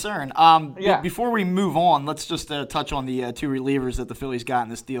fair concern. Before we move on, let's just touch on the two relievers that the Phillies got in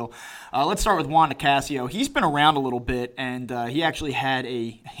this deal. Let's start with Juan Nicasio. He's been around a little bit, and he actually had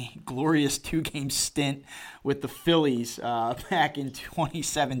a glorious 2-game stint with the Phillies back in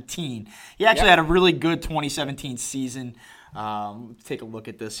 2017. He actually had a really good 2017 season. Let's take a look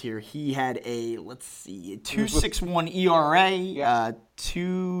at this here. He had a 2.61 ERA,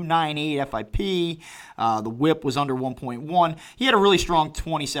 2.98 FIP. The WHIP was under 1.1. He had a really strong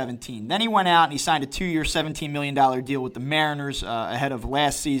 2017. Then he went out and he signed a 2-year, $17 million deal with the Mariners ahead of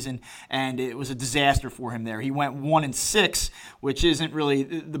last season, and it was a disaster for him there. He went 1-6, which isn't really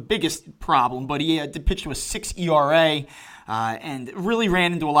the biggest problem, but he did pitch to a 6 ERA. And really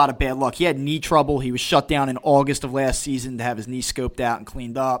ran into a lot of bad luck. He had knee trouble. He was shut down in August of last season to have his knee scoped out and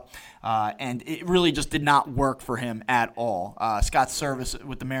cleaned up. And it really just did not work for him at all. Scott Service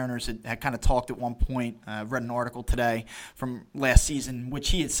with the Mariners had kind of talked at one point. Read an article today from last season,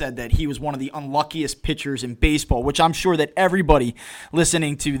 which he had said that he was one of the unluckiest pitchers in baseball, which I'm sure that everybody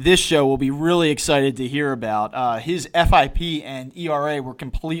listening to this show will be really excited to hear about. His FIP and ERA were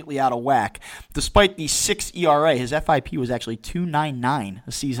completely out of whack. Despite the 6 ERA, his FIP was actually 2.99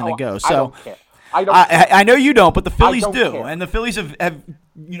 a season ago. So I don't care. I know you don't, but the Phillies do. Care. And the Phillies have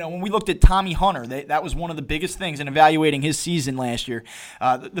when we looked at Tommy Hunter, that was one of the biggest things in evaluating his season last year.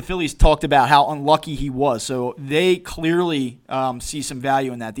 The Phillies talked about how unlucky he was. So they clearly see some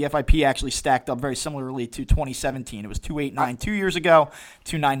value in that. The FIP actually stacked up very similarly to 2017. It was 2.89 2 years ago,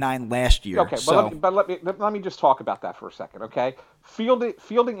 2.99 last year. Okay, but let me just talk about that for a second, okay?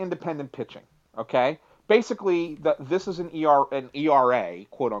 Fielding independent pitching, okay? Basically, this is an ERA,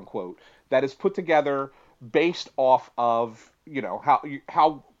 quote unquote, that is put together based off of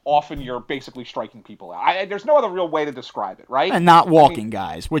how often you're basically striking people out. There's no other real way to describe it, right? And not walking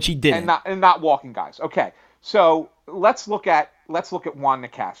guys, which he did. And not walking guys. Okay, so let's look at Juan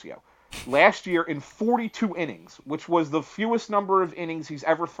Nicasio. Last year in 42 innings, which was the fewest number of innings he's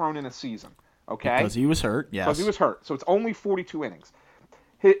ever thrown in a season. Okay, because he was hurt. Yes, because he was hurt. So it's only 42 innings.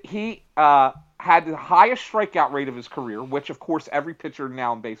 He had the highest strikeout rate of his career, which, of course, every pitcher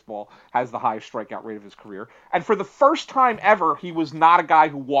now in baseball has the highest strikeout rate of his career. And for the first time ever, he was not a guy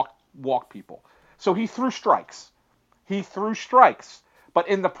who walked people. So he threw strikes. But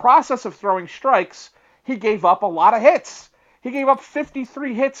in the process of throwing strikes, he gave up a lot of hits. He gave up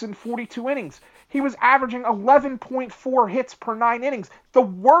 53 hits in 42 innings. He was averaging 11.4 hits per 9 innings, the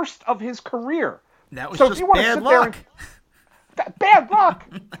worst of his career. That was just bad luck. Bad luck.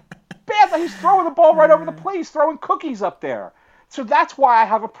 Bad luck. He's throwing the ball right over the plate. He's throwing cookies up there. So that's why I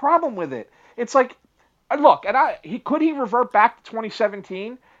have a problem with it. It's like, look, and could he revert back to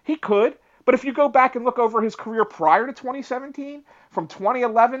 2017? He could. But if you go back and look over his career prior to 2017, from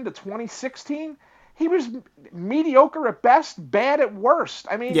 2011 to 2016, he was mediocre at best, bad at worst.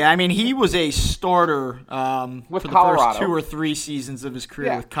 He was a starter with for the Colorado. First 2 or 3 seasons of his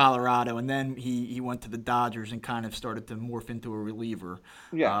career with Colorado, and then he went to the Dodgers and kind of started to morph into a reliever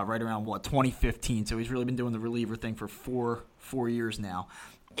right around, 2015. So he's really been doing the reliever thing for four years now.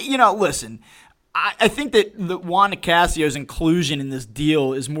 Listen, I think that Juan Nicasio's inclusion in this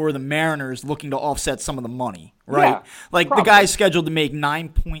deal is more the Mariners looking to offset some of the money, right? Probably. The guy's scheduled to make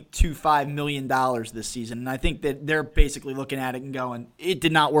 $9.25 million this season, and I think that they're basically looking at it and going, it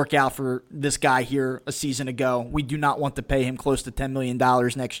did not work out for this guy here a season ago. We do not want to pay him close to $10 million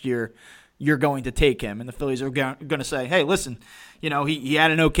next year. You're going to take him. And the Phillies are going to say, hey, listen, he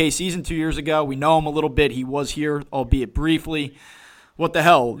had an okay season 2 years ago. We know him a little bit. He was here, albeit briefly. What the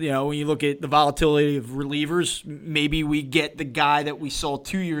hell? When you look at the volatility of relievers, maybe we get the guy that we saw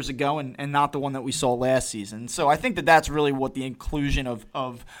 2 years ago and not the one that we saw last season. So I think that that's really what the inclusion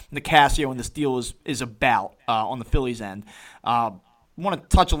of Nicasio in this deal is about on the Phillies end. I want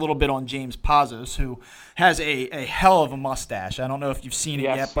to touch a little bit on James Pazos, who has a hell of a mustache. I don't know if you've seen it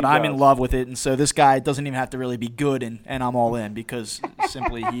yet, but I'm in love with it. And so this guy doesn't even have to really be good, and I'm all in because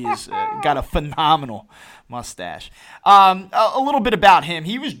simply he's got a phenomenal mustache. A little bit about him.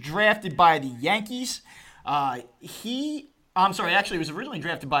 He was drafted by the Yankees. He was originally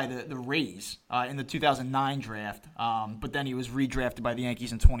drafted by the Rays in the 2009 draft, but then he was redrafted by the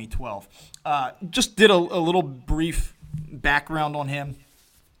Yankees in 2012. Just did a little brief background on him.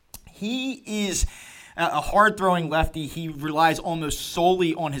 He is a hard-throwing lefty. He relies almost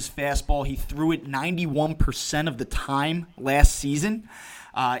solely on his fastball. He threw it 91% of the time last season.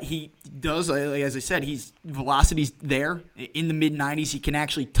 He does, as I said, his velocity's there in the mid-90s. He can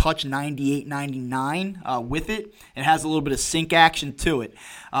actually touch 98, 99 with it. It has a little bit of sink action to it.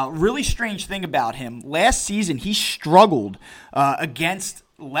 Really strange thing about him. Last season, he struggled against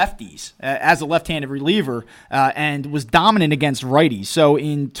lefties as a left-handed reliever and was dominant against righties. So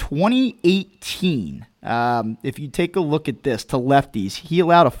in 2018, if you take a look at this to lefties, he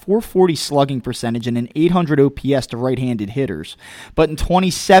allowed a 440 slugging percentage and an 800 OPS to right-handed hitters. But in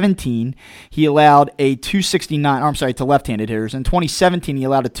 2017, he allowed a 269, to left-handed hitters. In 2017, he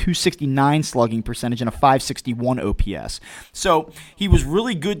allowed a 269 slugging percentage and a 561 OPS. So he was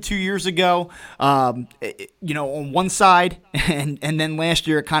really good 2 years ago, on one side, and then last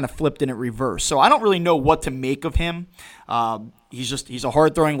year it kind of flipped and it reversed. So I don't really know what to make of him. He's a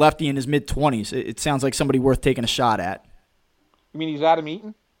hard-throwing lefty in his mid-20s. It sounds like somebody worth taking a shot at. You mean he's Adam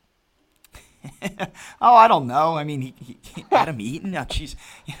Eaton? Oh, I don't know. I mean, Adam Eaton? Oh, geez.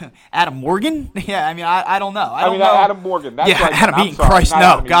 Adam Morgan? Yeah, I mean, I don't know. I don't know. Adam Morgan. That's yeah, right. Adam Eaton. Christ,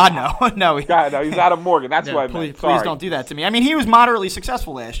 no. God, no. No, he's Adam Morgan. That's what I meant. Please don't do that to me. I mean, he was moderately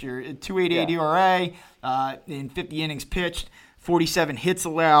successful last year. 2.88 ERA in 50 innings pitched, 47 hits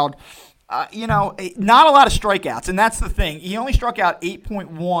allowed. Not a lot of strikeouts, and that's the thing. He only struck out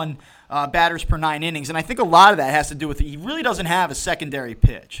 8.1 batters per 9 innings, and I think a lot of that has to do with he really doesn't have a secondary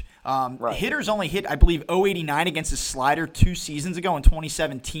pitch. Right. Hitters only hit, I believe, 0.89 against his slider 2 seasons ago in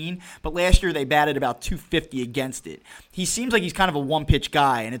 2017, but last year they batted about 250 against it. He seems like he's kind of a one-pitch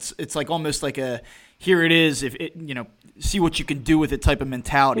guy, and it's like almost like a here it is, see what you can do with it type of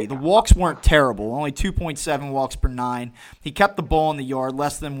mentality. The walks weren't terrible, only 2.7 walks per 9. He kept the ball in the yard,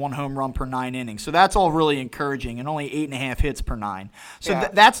 less than 1 home run per 9 innings. So that's all really encouraging, and only 8.5 hits per 9. So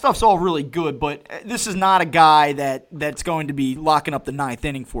that stuff's all really good, but this is not a guy that's going to be locking up the 9th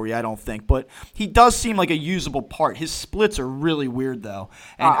inning for you, I don't think. But he does seem like a usable part. His splits are really weird, though,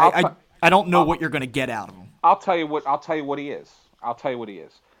 and I don't know what you're going to get out of him. I'll tell you what he is.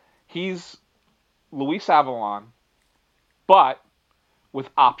 He's Luis Avalon, but with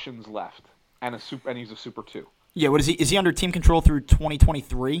options left, and he's a Super 2. Yeah, what is he? Is he under team control through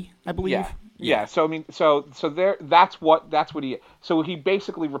 2023? I believe. Yeah. So I mean, so there. That's what he. So he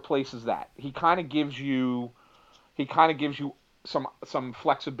basically replaces that. He kind of gives you some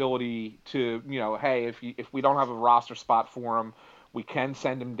flexibility to hey, if we don't have a roster spot for him, we can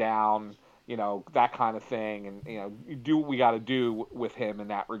send him down. That kind of thing, and you do what we got to do with him in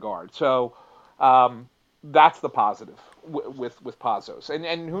that regard. So. That's the positive with Pazos,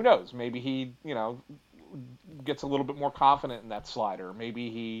 and who knows? Maybe he gets a little bit more confident in that slider. Maybe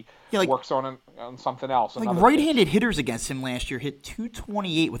he works on something else. Like right-handed hitters against him last year hit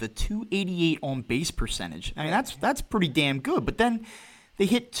 228 with a 288 on base percentage. I mean that's pretty damn good. But then they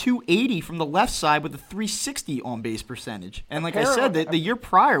hit 280 from the left side with a 360 on base percentage. And like I said, the year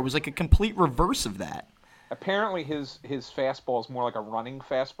prior was like a complete reverse of that. Apparently his fastball is more like a running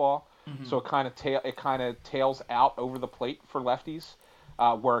fastball. Mm-hmm. So it kind of tails out over the plate for lefties,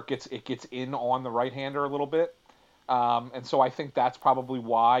 where it gets in on the right-hander a little bit, and so I think that's probably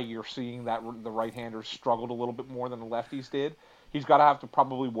why you're seeing that the right-handers struggled a little bit more than the lefties did. He's got to have to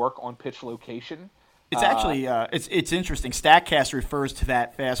probably work on pitch location. It's actually it's interesting. Statcast refers to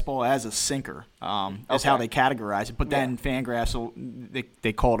that fastball as a sinker. That's how they categorize it. But then Fangraphs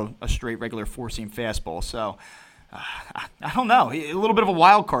they call it a straight regular 4-seam fastball. So. I don't know. A little bit of a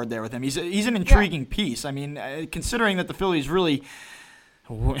wild card there with him. He's an intriguing piece. I mean, considering that the Phillies really,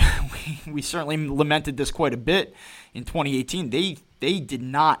 we certainly lamented this quite a bit in 2018. They did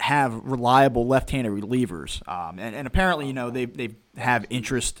not have reliable left-handed relievers, and apparently they have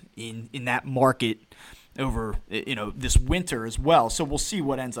interest in that market over this winter as well. So we'll see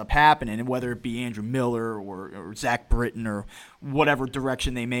what ends up happening, and whether it be Andrew Miller or Zach Britton or whatever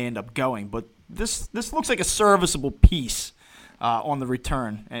direction they may end up going. But this looks like a serviceable piece on the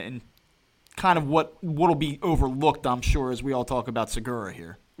return, and kind of what'll be overlooked, I'm sure, as we all talk about Segura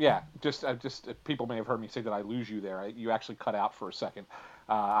here. Yeah, just people may have heard me say that I lose you there. You actually cut out for a second.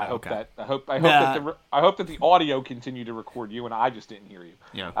 I hope that the audio continued to record you, and I just didn't hear you.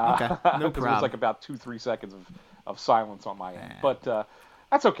 Yeah, okay, no problem. It was like about 2-3 seconds of silence on my end, but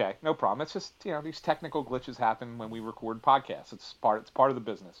that's okay, no problem. It's just these technical glitches happen when we record podcasts. It's part of the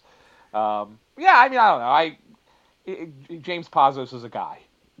business. I mean, I don't know. James Pazos is a guy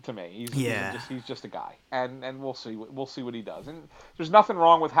to me. He's just a guy, and we'll see what he does. And there's nothing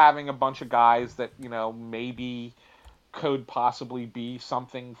wrong with having a bunch of guys that maybe could possibly be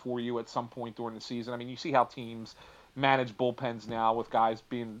something for you at some point during the season. I mean, you see how teams manage bullpens now with guys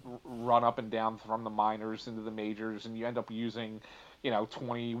being run up and down from the minors into the majors, and you end up using,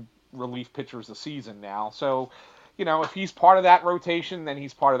 20 relief pitchers a season now. So, if he's part of that rotation, then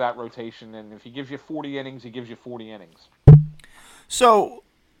he's part of that rotation, and if he gives you 40 innings, he gives you 40 innings. So,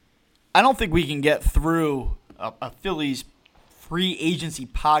 I don't think we can get through a Phillies free agency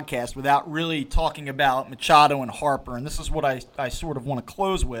podcast without really talking about Machado and Harper, and this is what I sort of want to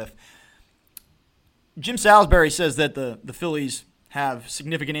close with. Jim Salisbury says that the Phillies have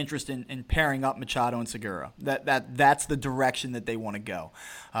significant interest in pairing up Machado and Segura. That's the direction that they want to go.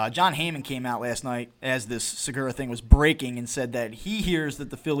 John Heyman came out last night as this Segura thing was breaking and said that he hears that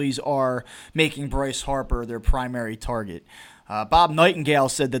the Phillies are making Bryce Harper their primary target. Bob Nightingale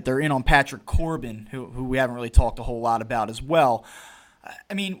said that they're in on Patrick Corbin, who we haven't really talked a whole lot about as well.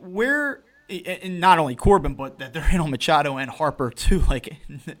 I mean, and not only Corbin, but that they're in on Machado and Harper too. Like,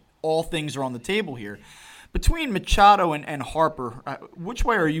 all things are on the table here. Between Machado and Harper, which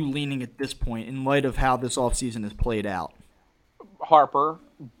way are you leaning at this point in light of how this offseason has played out? Harper,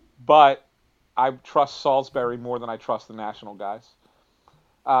 but I trust Salisbury more than I trust the national guys.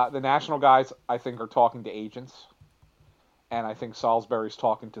 The national guys, I think, are talking to agents, and I think Salisbury's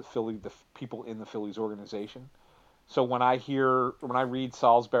talking to the people in the Phillies organization. So when I read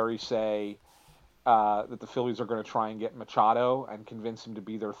Salisbury say that the Phillies are going to try and get Machado and convince him to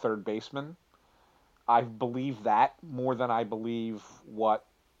be their third baseman, I believe that more than I believe what,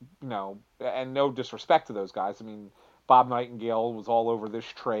 and no disrespect to those guys. I mean, Bob Nightingale was all over this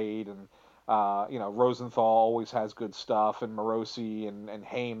trade, and, Rosenthal always has good stuff, and Morosi and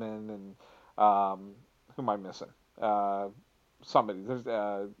Heyman, and who am I missing? Somebody.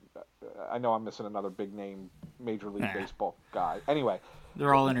 I know I'm missing another big name Major League Baseball guy. Anyway.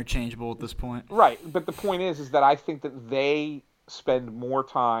 They're all interchangeable at this point. Right, but the point is that I think that they spend more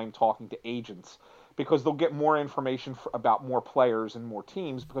time talking to agents because they'll get more information about more players and more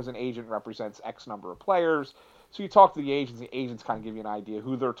teams because an agent represents X number of players. So you talk to the agents kind of give you an idea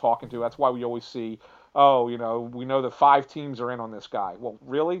who they're talking to. That's why we always see, we know that 5 teams are in on this guy. Well,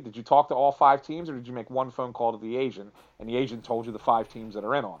 really? Did you talk to all 5 teams, or did you make one phone call to the agent, and the agent told you the 5 teams that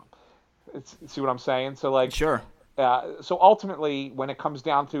are in on him? See what I'm saying? So, like, sure. So ultimately, when it comes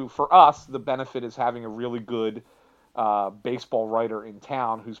down to, for us, the benefit is having a really good baseball writer in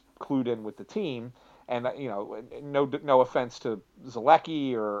town who's clued in with the team. And, no offense to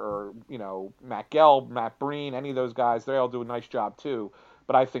Zalecky or Matt Gelb, Matt Breen, any of those guys, they all do a nice job too.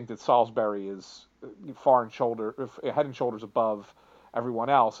 But I think that Salisbury is head and shoulders above everyone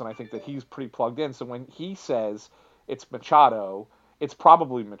else. And I think that he's pretty plugged in. So when he says it's Machado, it's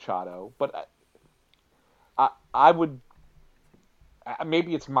probably Machado. But I would,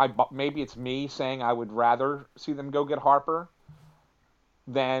 maybe it's me saying I would rather see them go get Harper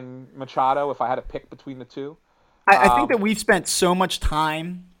than Machado if I had to pick between the two. I think that we've spent so much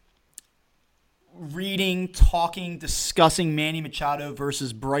time reading, talking, discussing Manny Machado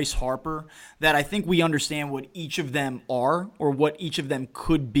versus Bryce Harper that I think we understand what each of them are or what each of them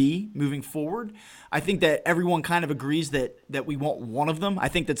could be moving forward. I think that everyone kind of agrees that we want one of them. I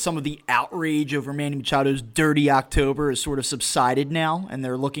think that some of the outrage over Manny Machado's dirty October has sort of subsided now, and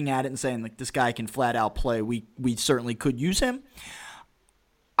they're looking at it and saying, like, this guy can flat out play. We certainly could use him.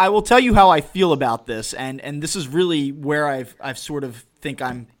 I will tell you how I feel about this, and this is really where I've sort of think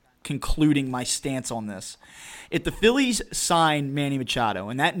I'm concluding my stance on this. If the Phillies sign Manny Machado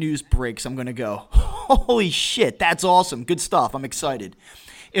and that news breaks, I'm going to go, holy shit, that's awesome. Good stuff. I'm excited.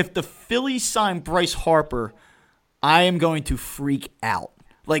 If the Phillies sign Bryce Harper, I am going to freak out.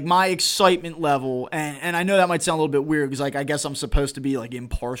 Like, my excitement level, and I know that might sound a little bit weird because, like, I guess I'm supposed to be, like,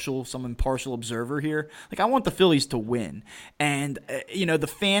 some impartial observer here. Like, I want the Phillies to win. And,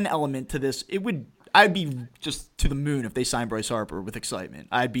 the fan element to this, I'd be just to the moon if they signed Bryce Harper with excitement.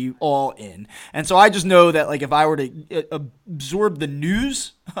 I'd be all in. And so I just know that, like, if I were to absorb the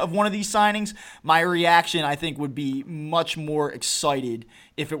news of one of these signings, my reaction, I think, would be much more excited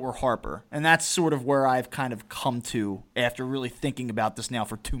if it were Harper. And that's sort of where I've kind of come to after really thinking about this now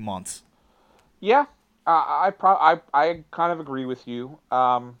for 2 months. Yeah, I kind of agree with you.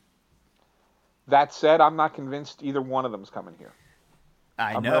 That said, I'm not convinced either one of them's coming here.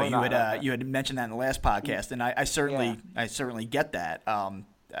 I know really you had mentioned that in the last podcast, and I certainly get that. The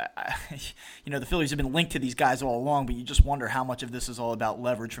Phillies have been linked to these guys all along, but you just wonder how much of this is all about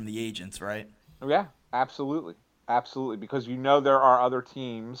leverage from the agents, right? Yeah, absolutely, because there are other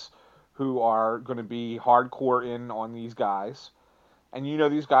teams who are going to be hardcore in on these guys, and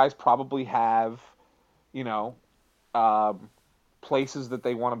these guys probably have, places that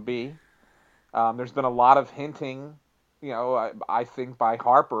they want to be. There's been a lot of hinting. I think by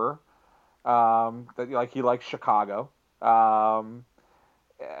Harper that like he likes Chicago. Um,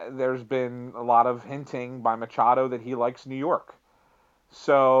 there's been a lot of hinting by Machado that he likes New York.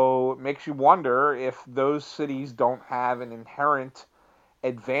 So it makes you wonder if those cities don't have an inherent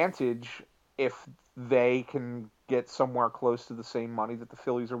advantage if they can get somewhere close to the same money that the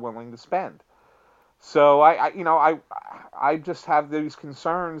Phillies are willing to spend. So I just have these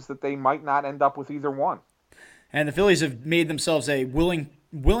concerns that they might not end up with either one. And the Phillies have made themselves a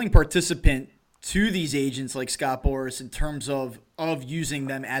willing participant to these agents like Scott Boras in terms of using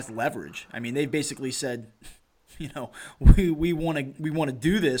them as leverage. I mean, they've basically said, we want to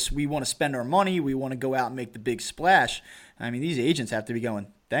do this. We want to spend our money. We want to go out and make the big splash. I mean, these agents have to be going,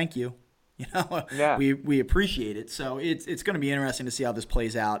 thank you. Yeah. We appreciate it. So it's going to be interesting to see how this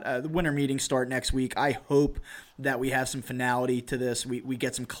plays out. The winter meetings start next week. I hope that we have some finality to this. We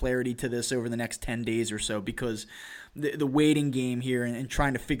get some clarity to this over the next 10 days or so, because the waiting game here and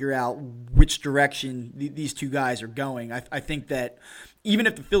trying to figure out which direction these two guys are going, I think that even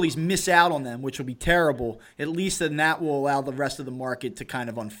if the Phillies miss out on them, which will be terrible, at least then that will allow the rest of the market to kind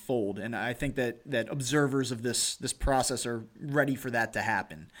of unfold. And I think that observers of this process are ready for that to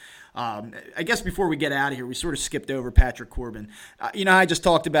happen. I guess before we get out of here, we sort of skipped over Patrick Corbin. I just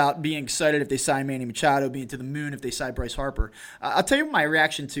talked about being excited if they sign Manny Machado, being to the moon if they sign Bryce Harper. I'll tell you what my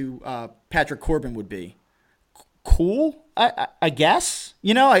reaction to Patrick Corbin would be. Cool, I guess.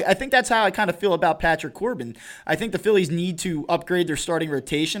 I think that's how I kind of feel about Patrick Corbin. I think the Phillies need to upgrade their starting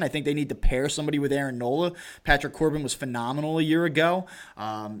rotation. I think they need to pair somebody with Aaron Nola. Patrick Corbin was phenomenal a year ago.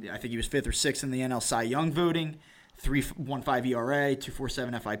 I think he was 5th or 6th in the NL Cy Young voting. 3.15 ERA,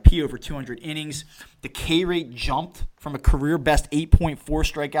 2.47 FIP, over 200 innings. The K rate jumped from a career best 8.4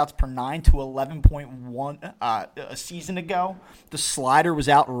 strikeouts per 9 to 11.1 a season ago. The slider was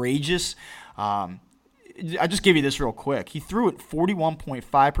outrageous. I'll just give you this real quick. He threw at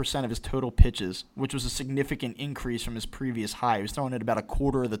 41.5% of his total pitches, which was a significant increase from his previous high. He was throwing it about a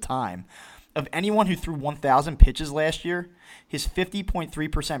quarter of the time. Of anyone who threw 1,000 pitches last year, his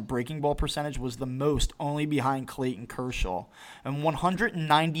 50.3% breaking ball percentage was the most, only behind Clayton Kershaw. And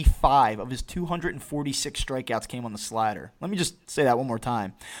 195 of his 246 strikeouts came on the slider. Let me just say that one more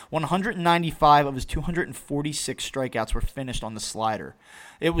time. 195 of his 246 strikeouts were finished on the slider.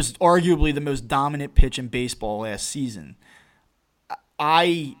 It was arguably the most dominant pitch in baseball last season.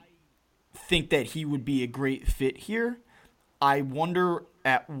 I think that he would be a great fit here. I wonder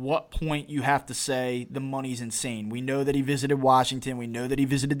at what point you have to say the money's insane. We know that he visited Washington. We know that he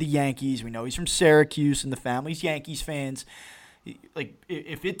visited the Yankees. We know he's from Syracuse and the family's Yankees fans. Like,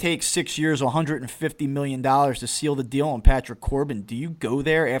 if it takes 6 years, $150 million to seal the deal on Patrick Corbin, do you go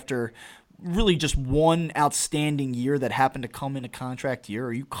there after really just one outstanding year that happened to come in a contract year?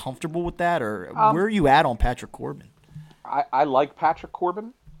 Are you comfortable with that, or where are you at on Patrick Corbin? I like Patrick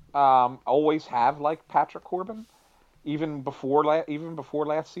Corbin. Always have liked Patrick Corbin. Even before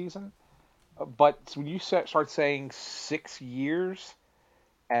last season. But when you start saying 6 years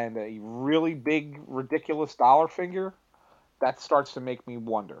and a really big, ridiculous dollar figure, that starts to make me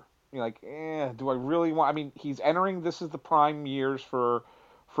wonder. Do I really want... I mean, he's entering... This is the prime years for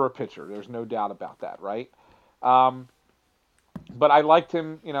a pitcher. There's no doubt about that, right? But I liked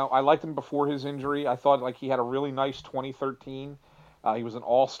him, I liked him before his injury. I thought he had a really nice 2013. He was an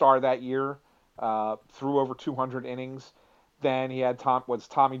all-star that year. Threw over 200 innings. Then he had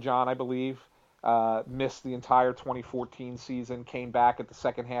Tommy John, I believe. Missed the entire 2014 season. Came back at the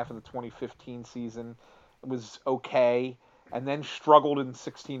second half of the 2015 season. It was okay, and then struggled in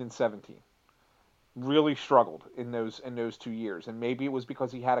 16 and 17. Really struggled in those 2 years, and maybe it was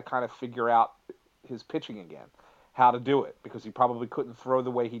because he had to kind of figure out his pitching again, how to do it, because he probably couldn't throw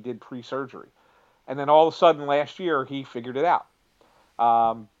the way he did pre-surgery. And then all of a sudden last year he figured it out.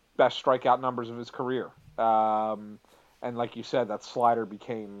 Best strikeout numbers of his career. And like you said, that slider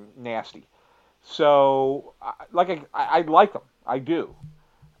became nasty. So, I like him. I do.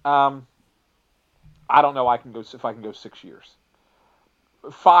 I don't know if I can go 6 years.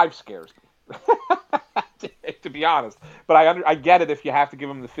 5 scares me, to be honest. But I get it if you have to give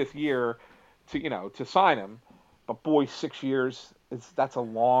him the 5th year to sign him. But boy, 6 years, that's a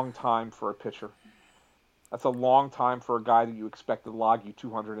long time for a pitcher. That's a long time for a guy that you expect to log you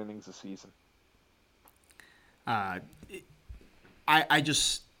 200 innings a season.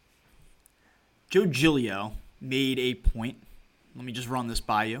 Joe Giglio made a point. Let me just run this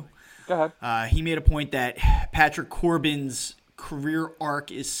by you. Go ahead. He made a point that Patrick Corbin's career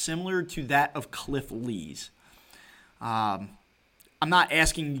arc is similar to that of Cliff Lee's. I'm not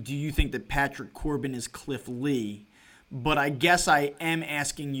asking, do you think that Patrick Corbin is Cliff Lee? But I guess I am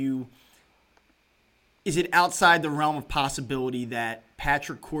asking you, is it outside the realm of possibility that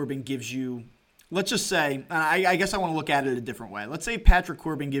Patrick Corbin gives you, let's just say, I guess I want to look at it a different way. Let's say Patrick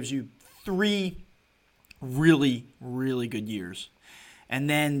Corbin gives you 3 really, really good years. And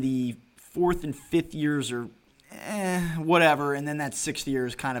then the 4th and 5th years are whatever, and then that 6th year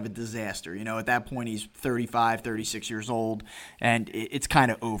is kind of a disaster. At that point he's 35, 36 years old, and it's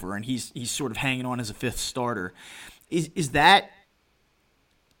kind of over, and he's sort of hanging on as a 5th starter. Is that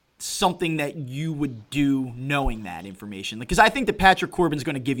something that you would do knowing that information? Because I think that Patrick Corbin's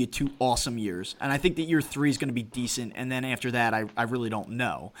going to give you 2 awesome years, and I think that year 3 is going to be decent, and then after that I really don't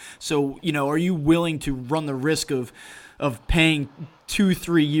know. So, are you willing to run the risk of paying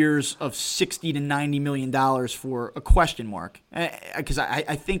 2-3 years of $60 to $90 million for a question mark? Because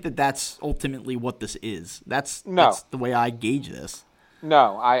I think that's ultimately what this is. That's the way I gauge this.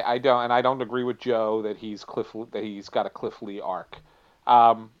 No, I don't, and I don't agree with Joe that he's got a Cliff Lee arc.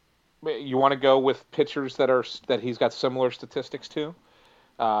 You want to go with pitchers that he's got similar statistics to?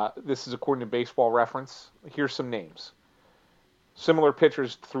 This is according to Baseball Reference. Here's some names. Similar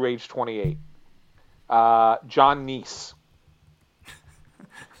pitchers through age 28. John Neese.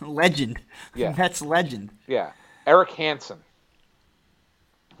 Legend. Yeah. That's legend. Yeah. Eric Hansen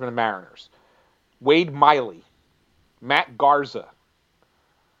from the Mariners. Wade Miley. Matt Garza.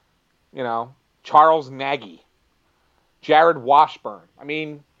 Charles Nagy. Jared Washburn. I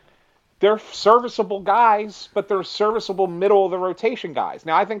mean, they're serviceable guys, but they're serviceable middle of the rotation guys.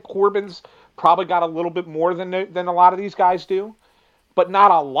 Now, I think Corbin's probably got a little bit more than a lot of these guys do, but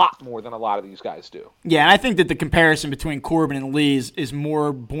not a lot more than a lot of these guys do. Yeah, and I think that the comparison between Corbin and Lee is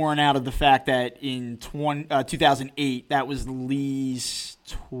more born out of the fact that in 2008, that was Lee's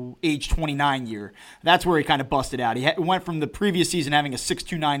age 29 year. That's where he kind of busted out. He went from the previous season having a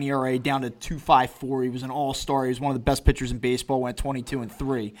 6.29 ERA down to 2.54. He was an all-star. He was one of the best pitchers in baseball, went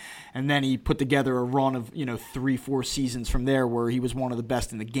 22-3. And then he put together a run of 3-4 seasons from there where he was one of the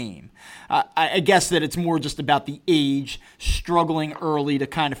best in the game. I guess that it's more just about the age, struggling early to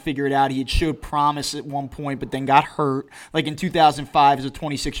kind of figure it out. He had showed promise at one point, but then got hurt. Like in 2005, as a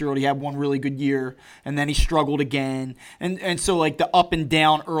 26-year-old, he had one really good year, and then he struggled again. And so like the up and down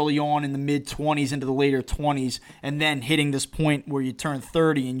early on in the mid-20s into the later 20s, and then hitting this point where you turn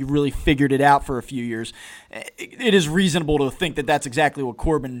 30 and you really figured it out for a few years, it is reasonable to think that that's exactly what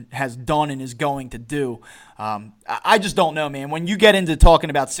Corbin has done and is going to do. I just don't know, man. When you get into talking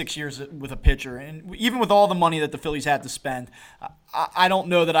about 6 years with a pitcher, and even with all the money that the Phillies had to spend, I don't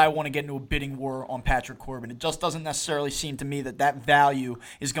know that I want to get into a bidding war on Patrick Corbin. It just doesn't necessarily seem to me that value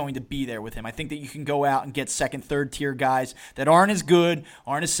is going to be there with him. I think that you can go out and get second, third tier guys that aren't as good,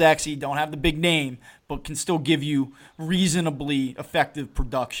 aren't as sexy, don't have the big name, but can still give you reasonably effective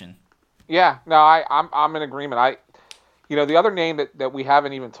production. Yeah, no, I'm in agreement. The other name that we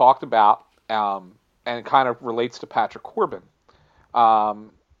haven't even talked about, and it kind of relates to Patrick Corbin,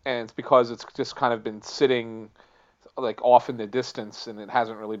 and it's because it's just kind of been sitting like off in the distance and it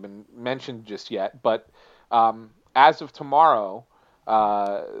hasn't really been mentioned just yet. But as of tomorrow,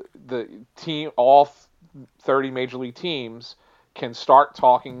 the team, all 30 major league teams, can start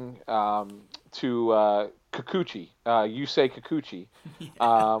talking to Kikuchi, Yusei Kikuchi,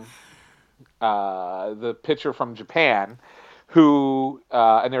 the pitcher from Japan, who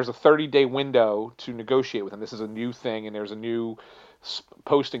and there's a 30-day window to negotiate with him. This is a new thing, and there's a new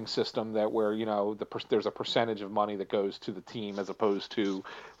posting system that where there's a percentage of money that goes to the team as opposed to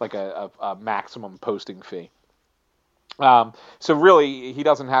like a maximum posting fee. So really, he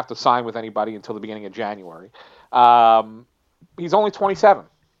doesn't have to sign with anybody until the beginning of January. He's only 27,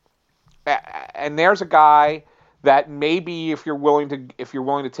 and there's a guy that maybe if you're willing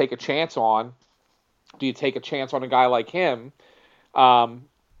to take a chance on, do you take a chance on a guy like him on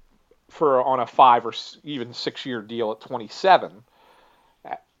a 5 or even 6 year deal at 27?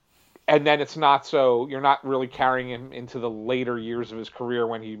 And then it's not so you're not really carrying him into the later years of his career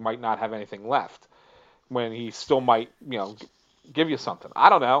when he might not have anything left, when he still might give you something. I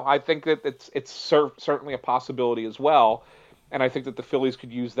don't know. I think that it's certainly a possibility as well, and I think that the Phillies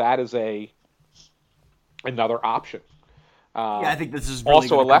could use that as another option. I think this is really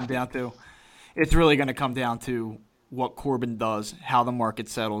also going to come down to. It's really going to come down to what Corbin does, how the market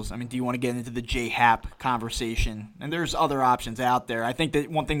settles. I mean, do you want to get into the J-Happ conversation? And there's other options out there. I think that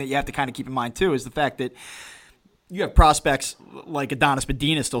one thing that you have to kind of keep in mind, too, is the fact that you have prospects like Adonis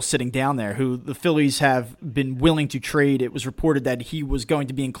Medina still sitting down there who the Phillies have been willing to trade. It was reported that he was going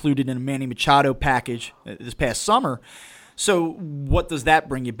to be included in a Manny Machado package this past summer. So what does that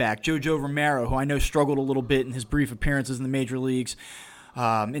bring you back? Jojo Romero, who I know struggled a little bit in his brief appearances in the major leagues.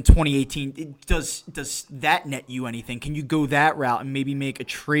 in 2018. Does that net you anything? Can you go that route and maybe make a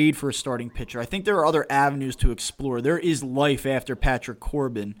trade for a starting pitcher? I think there are other avenues to explore. There is life after Patrick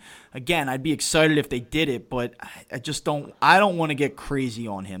Corbin. Again, I'd be excited if they did it, but I just don't. I don't want to get crazy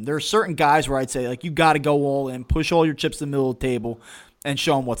on him. There are certain guys where I'd say, like, you got to go all in, push all your chips to the middle of the table, and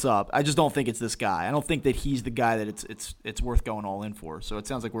show him what's up. I just don't think it's this guy. I don't think that he's the guy that it's worth going all in for. So it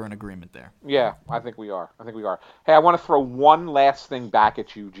sounds like we're in agreement there. Yeah, I think we are. Hey, I want to throw one last thing back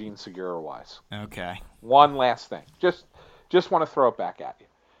at you, Jean Segura-wise. Okay. One last thing. Just want to throw it back at you.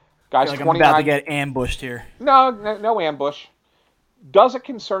 Guys, I feel like I'm about to get ambushed here. No ambush. Does it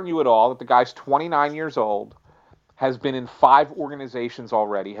concern you at all that the guy's 29 years old, has been in 5 organizations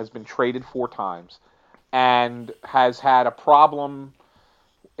already, has been traded 4 times, and has had a problem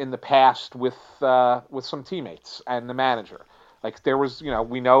in the past with some teammates and the manager? Like, there was,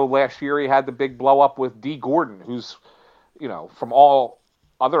 we know last year he had the big blow up with Dee Gordon, who's, from all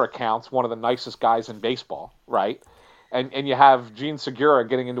other accounts, one of the nicest guys in baseball, right? And you have Jean Segura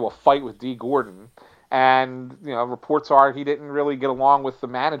getting into a fight with Dee Gordon, and reports are he didn't really get along with the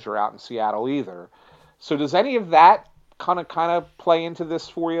manager out in Seattle either. So does any of that kind of play into this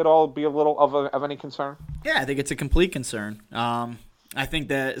for you at all? Be a little of any concern? Yeah, I think it's a complete concern. I think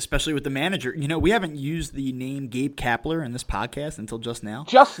that, especially with the manager, we haven't used the name Gabe Kapler in this podcast until just now.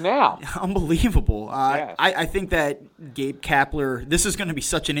 Just now. Unbelievable. Yes. I think that Gabe Kapler, this is going to be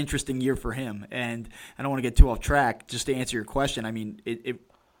such an interesting year for him. And I don't want to get too off track. Just to answer your question, I mean,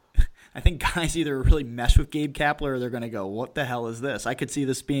 I think guys either really mess with Gabe Kapler or they're going to go, what the hell is this? I could see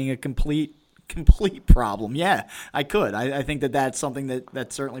this being a complete problem. Yeah, I could. I think that that's something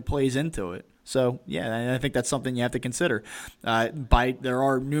that certainly plays into it. So, yeah, I think that's something you have to consider. There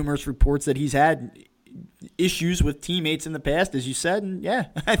are numerous reports that he's had issues with teammates in the past, as you said, and yeah,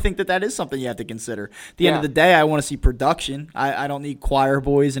 I think that is something you have to consider. At the end of the day, I want to see production. I don't need choir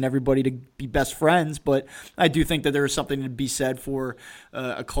boys and everybody to be best friends, but I do think that there is something to be said for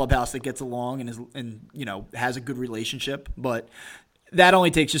a clubhouse that gets along and has a good relationship, but that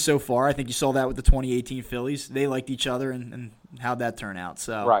only takes you so far. I think you saw that with the 2018 Phillies. They liked each other, and how'd that turn out?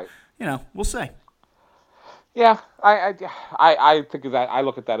 So, right. We'll see. Yeah, I think of that. I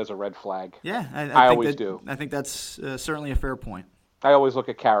look at that as a red flag. Yeah, I always do. I think that's certainly a fair point. I always look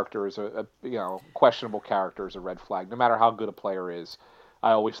at character as a questionable character as a red flag. No matter how good a player is,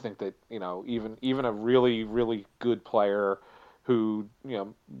 I always think that even a really, really good player who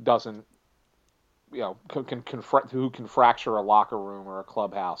doesn't can fracture a locker room or a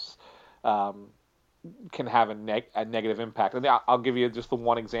clubhouse can have a negative impact. And I'll give you just the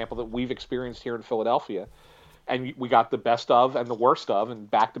one example that we've experienced here in Philadelphia, and we got the best of and the worst of in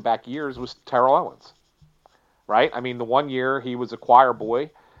back-to-back years was Terrell Owens, right? I mean, the one year he was a choir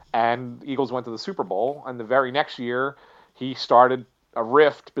boy, and the Eagles went to the Super Bowl, and the very next year he started a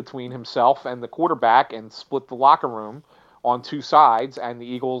rift between himself and the quarterback and split the locker room on 2 sides, and the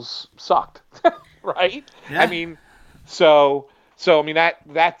Eagles sucked, right? Yeah. I mean, so I mean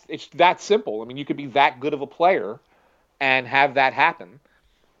it's that simple. I mean, you could be that good of a player and have that happen,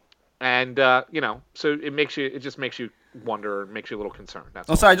 and so it just makes you wonder, makes you a little concerned.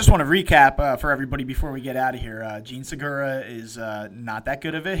 So I just want to recap for everybody before we get out of here. Jean Segura is not that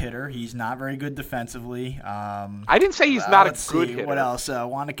good of a hitter. He's not very good defensively. I didn't say he's not a good hitter. What else?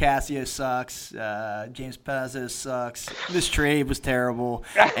 Juan Nicasio sucks. James Pazos sucks. This trade was terrible.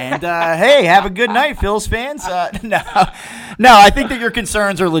 And hey, have a good night, Phils fans. No, I think that your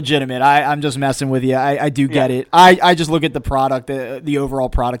concerns are legitimate. I'm just messing with you. I do get it. I just look at the product, the overall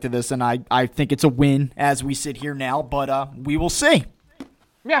product of this, and I think it's a win as we sit here now. But we will see.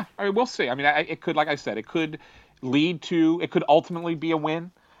 Yeah, I mean, we'll see. I mean, it could, like I said, it could ultimately be a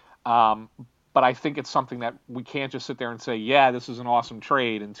win. But I think it's something that we can't just sit there and say, yeah, this is an awesome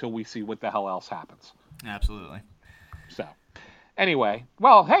trade until we see what the hell else happens. Absolutely. So, anyway,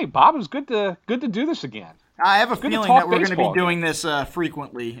 well, hey, Bob, it was good to do this again. I have a feeling that we're going to be doing this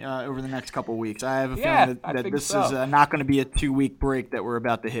frequently over the next couple of weeks. I have a feeling that this is not going to be a 2-week break that we're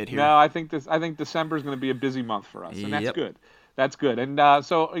about to hit here. No, I think December is going to be a busy month for us, and that's good. That's good. And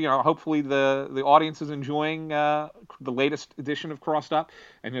so, hopefully the audience is enjoying the latest edition of Crossed Up.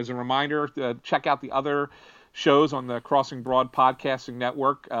 And as a reminder, check out the other shows on the Crossing Broad Podcasting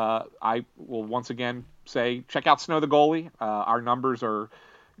Network. I will once again say, check out Snow the Goalie. Our numbers are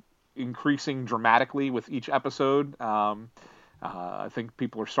increasing dramatically with each episode. I think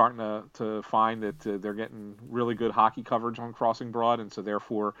people are starting to find that they're getting really good hockey coverage on Crossing Broad, and so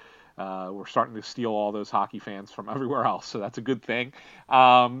therefore we're starting to steal all those hockey fans from everywhere else. So that's a good thing.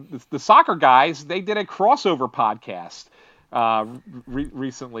 The soccer guys, they did a crossover podcast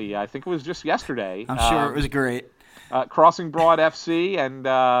recently. I think it was just yesterday. I'm sure it was great. Crossing Broad FC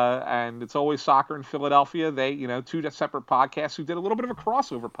and It's Always Soccer in Philadelphia. They, two separate podcasts who did a little bit of a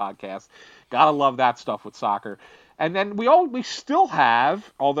crossover podcast. Gotta love that stuff with soccer. And then we still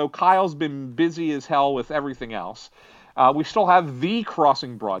have, although Kyle's been busy as hell with everything else, we still have the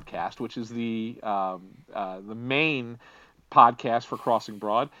Crossing Broadcast, which is the main podcast for Crossing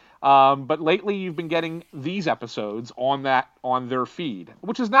Broad. But lately you've been getting these episodes on their feed,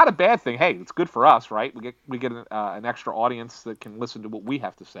 which is not a bad thing. Hey, it's good for us, right? We get an extra audience that can listen to what we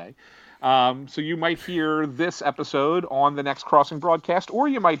have to say. So you might hear this episode on the next Crossing Broadcast, or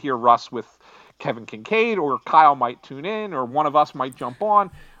you might hear Russ with Kevin Kincaid, or Kyle might tune in, or one of us might jump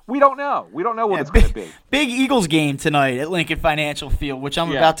on. We don't know. We don't know what it's going to be. Big Eagles game tonight at Lincoln Financial Field, which I'm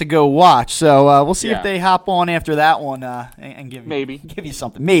about to go watch. So we'll see if they hop on after that one and give you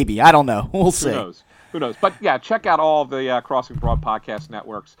something. Maybe. I don't know. We'll see. Who knows? But, yeah, check out all of the Crossing Broad podcast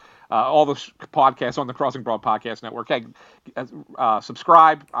networks, all the podcasts on the Crossing Broad podcast network. Hey,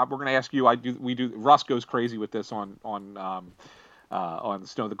 subscribe. We're going to ask you. Russ goes crazy with this on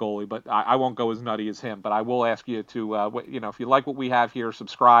Snow the Goalie, but I won't go as nutty as him. But I will ask you to, if you like what we have here,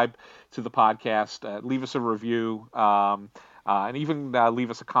 subscribe to the podcast, leave us a review, and even leave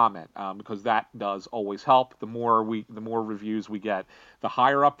us a comment, because that does always help. The more reviews we get, the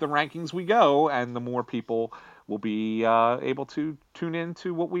higher up the rankings we go, and the more people will be able to tune in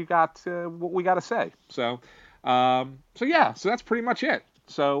to what we got to say. So that's pretty much it.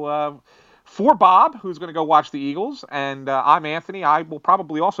 So. For Bob, who's going to go watch the Eagles, and I'm Anthony. I will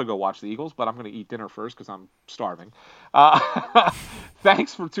probably also go watch the Eagles, but I'm going to eat dinner first because I'm starving.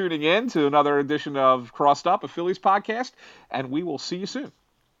 Thanks for tuning in to another edition of Crossed Up, a Phillies podcast, and we will see you soon.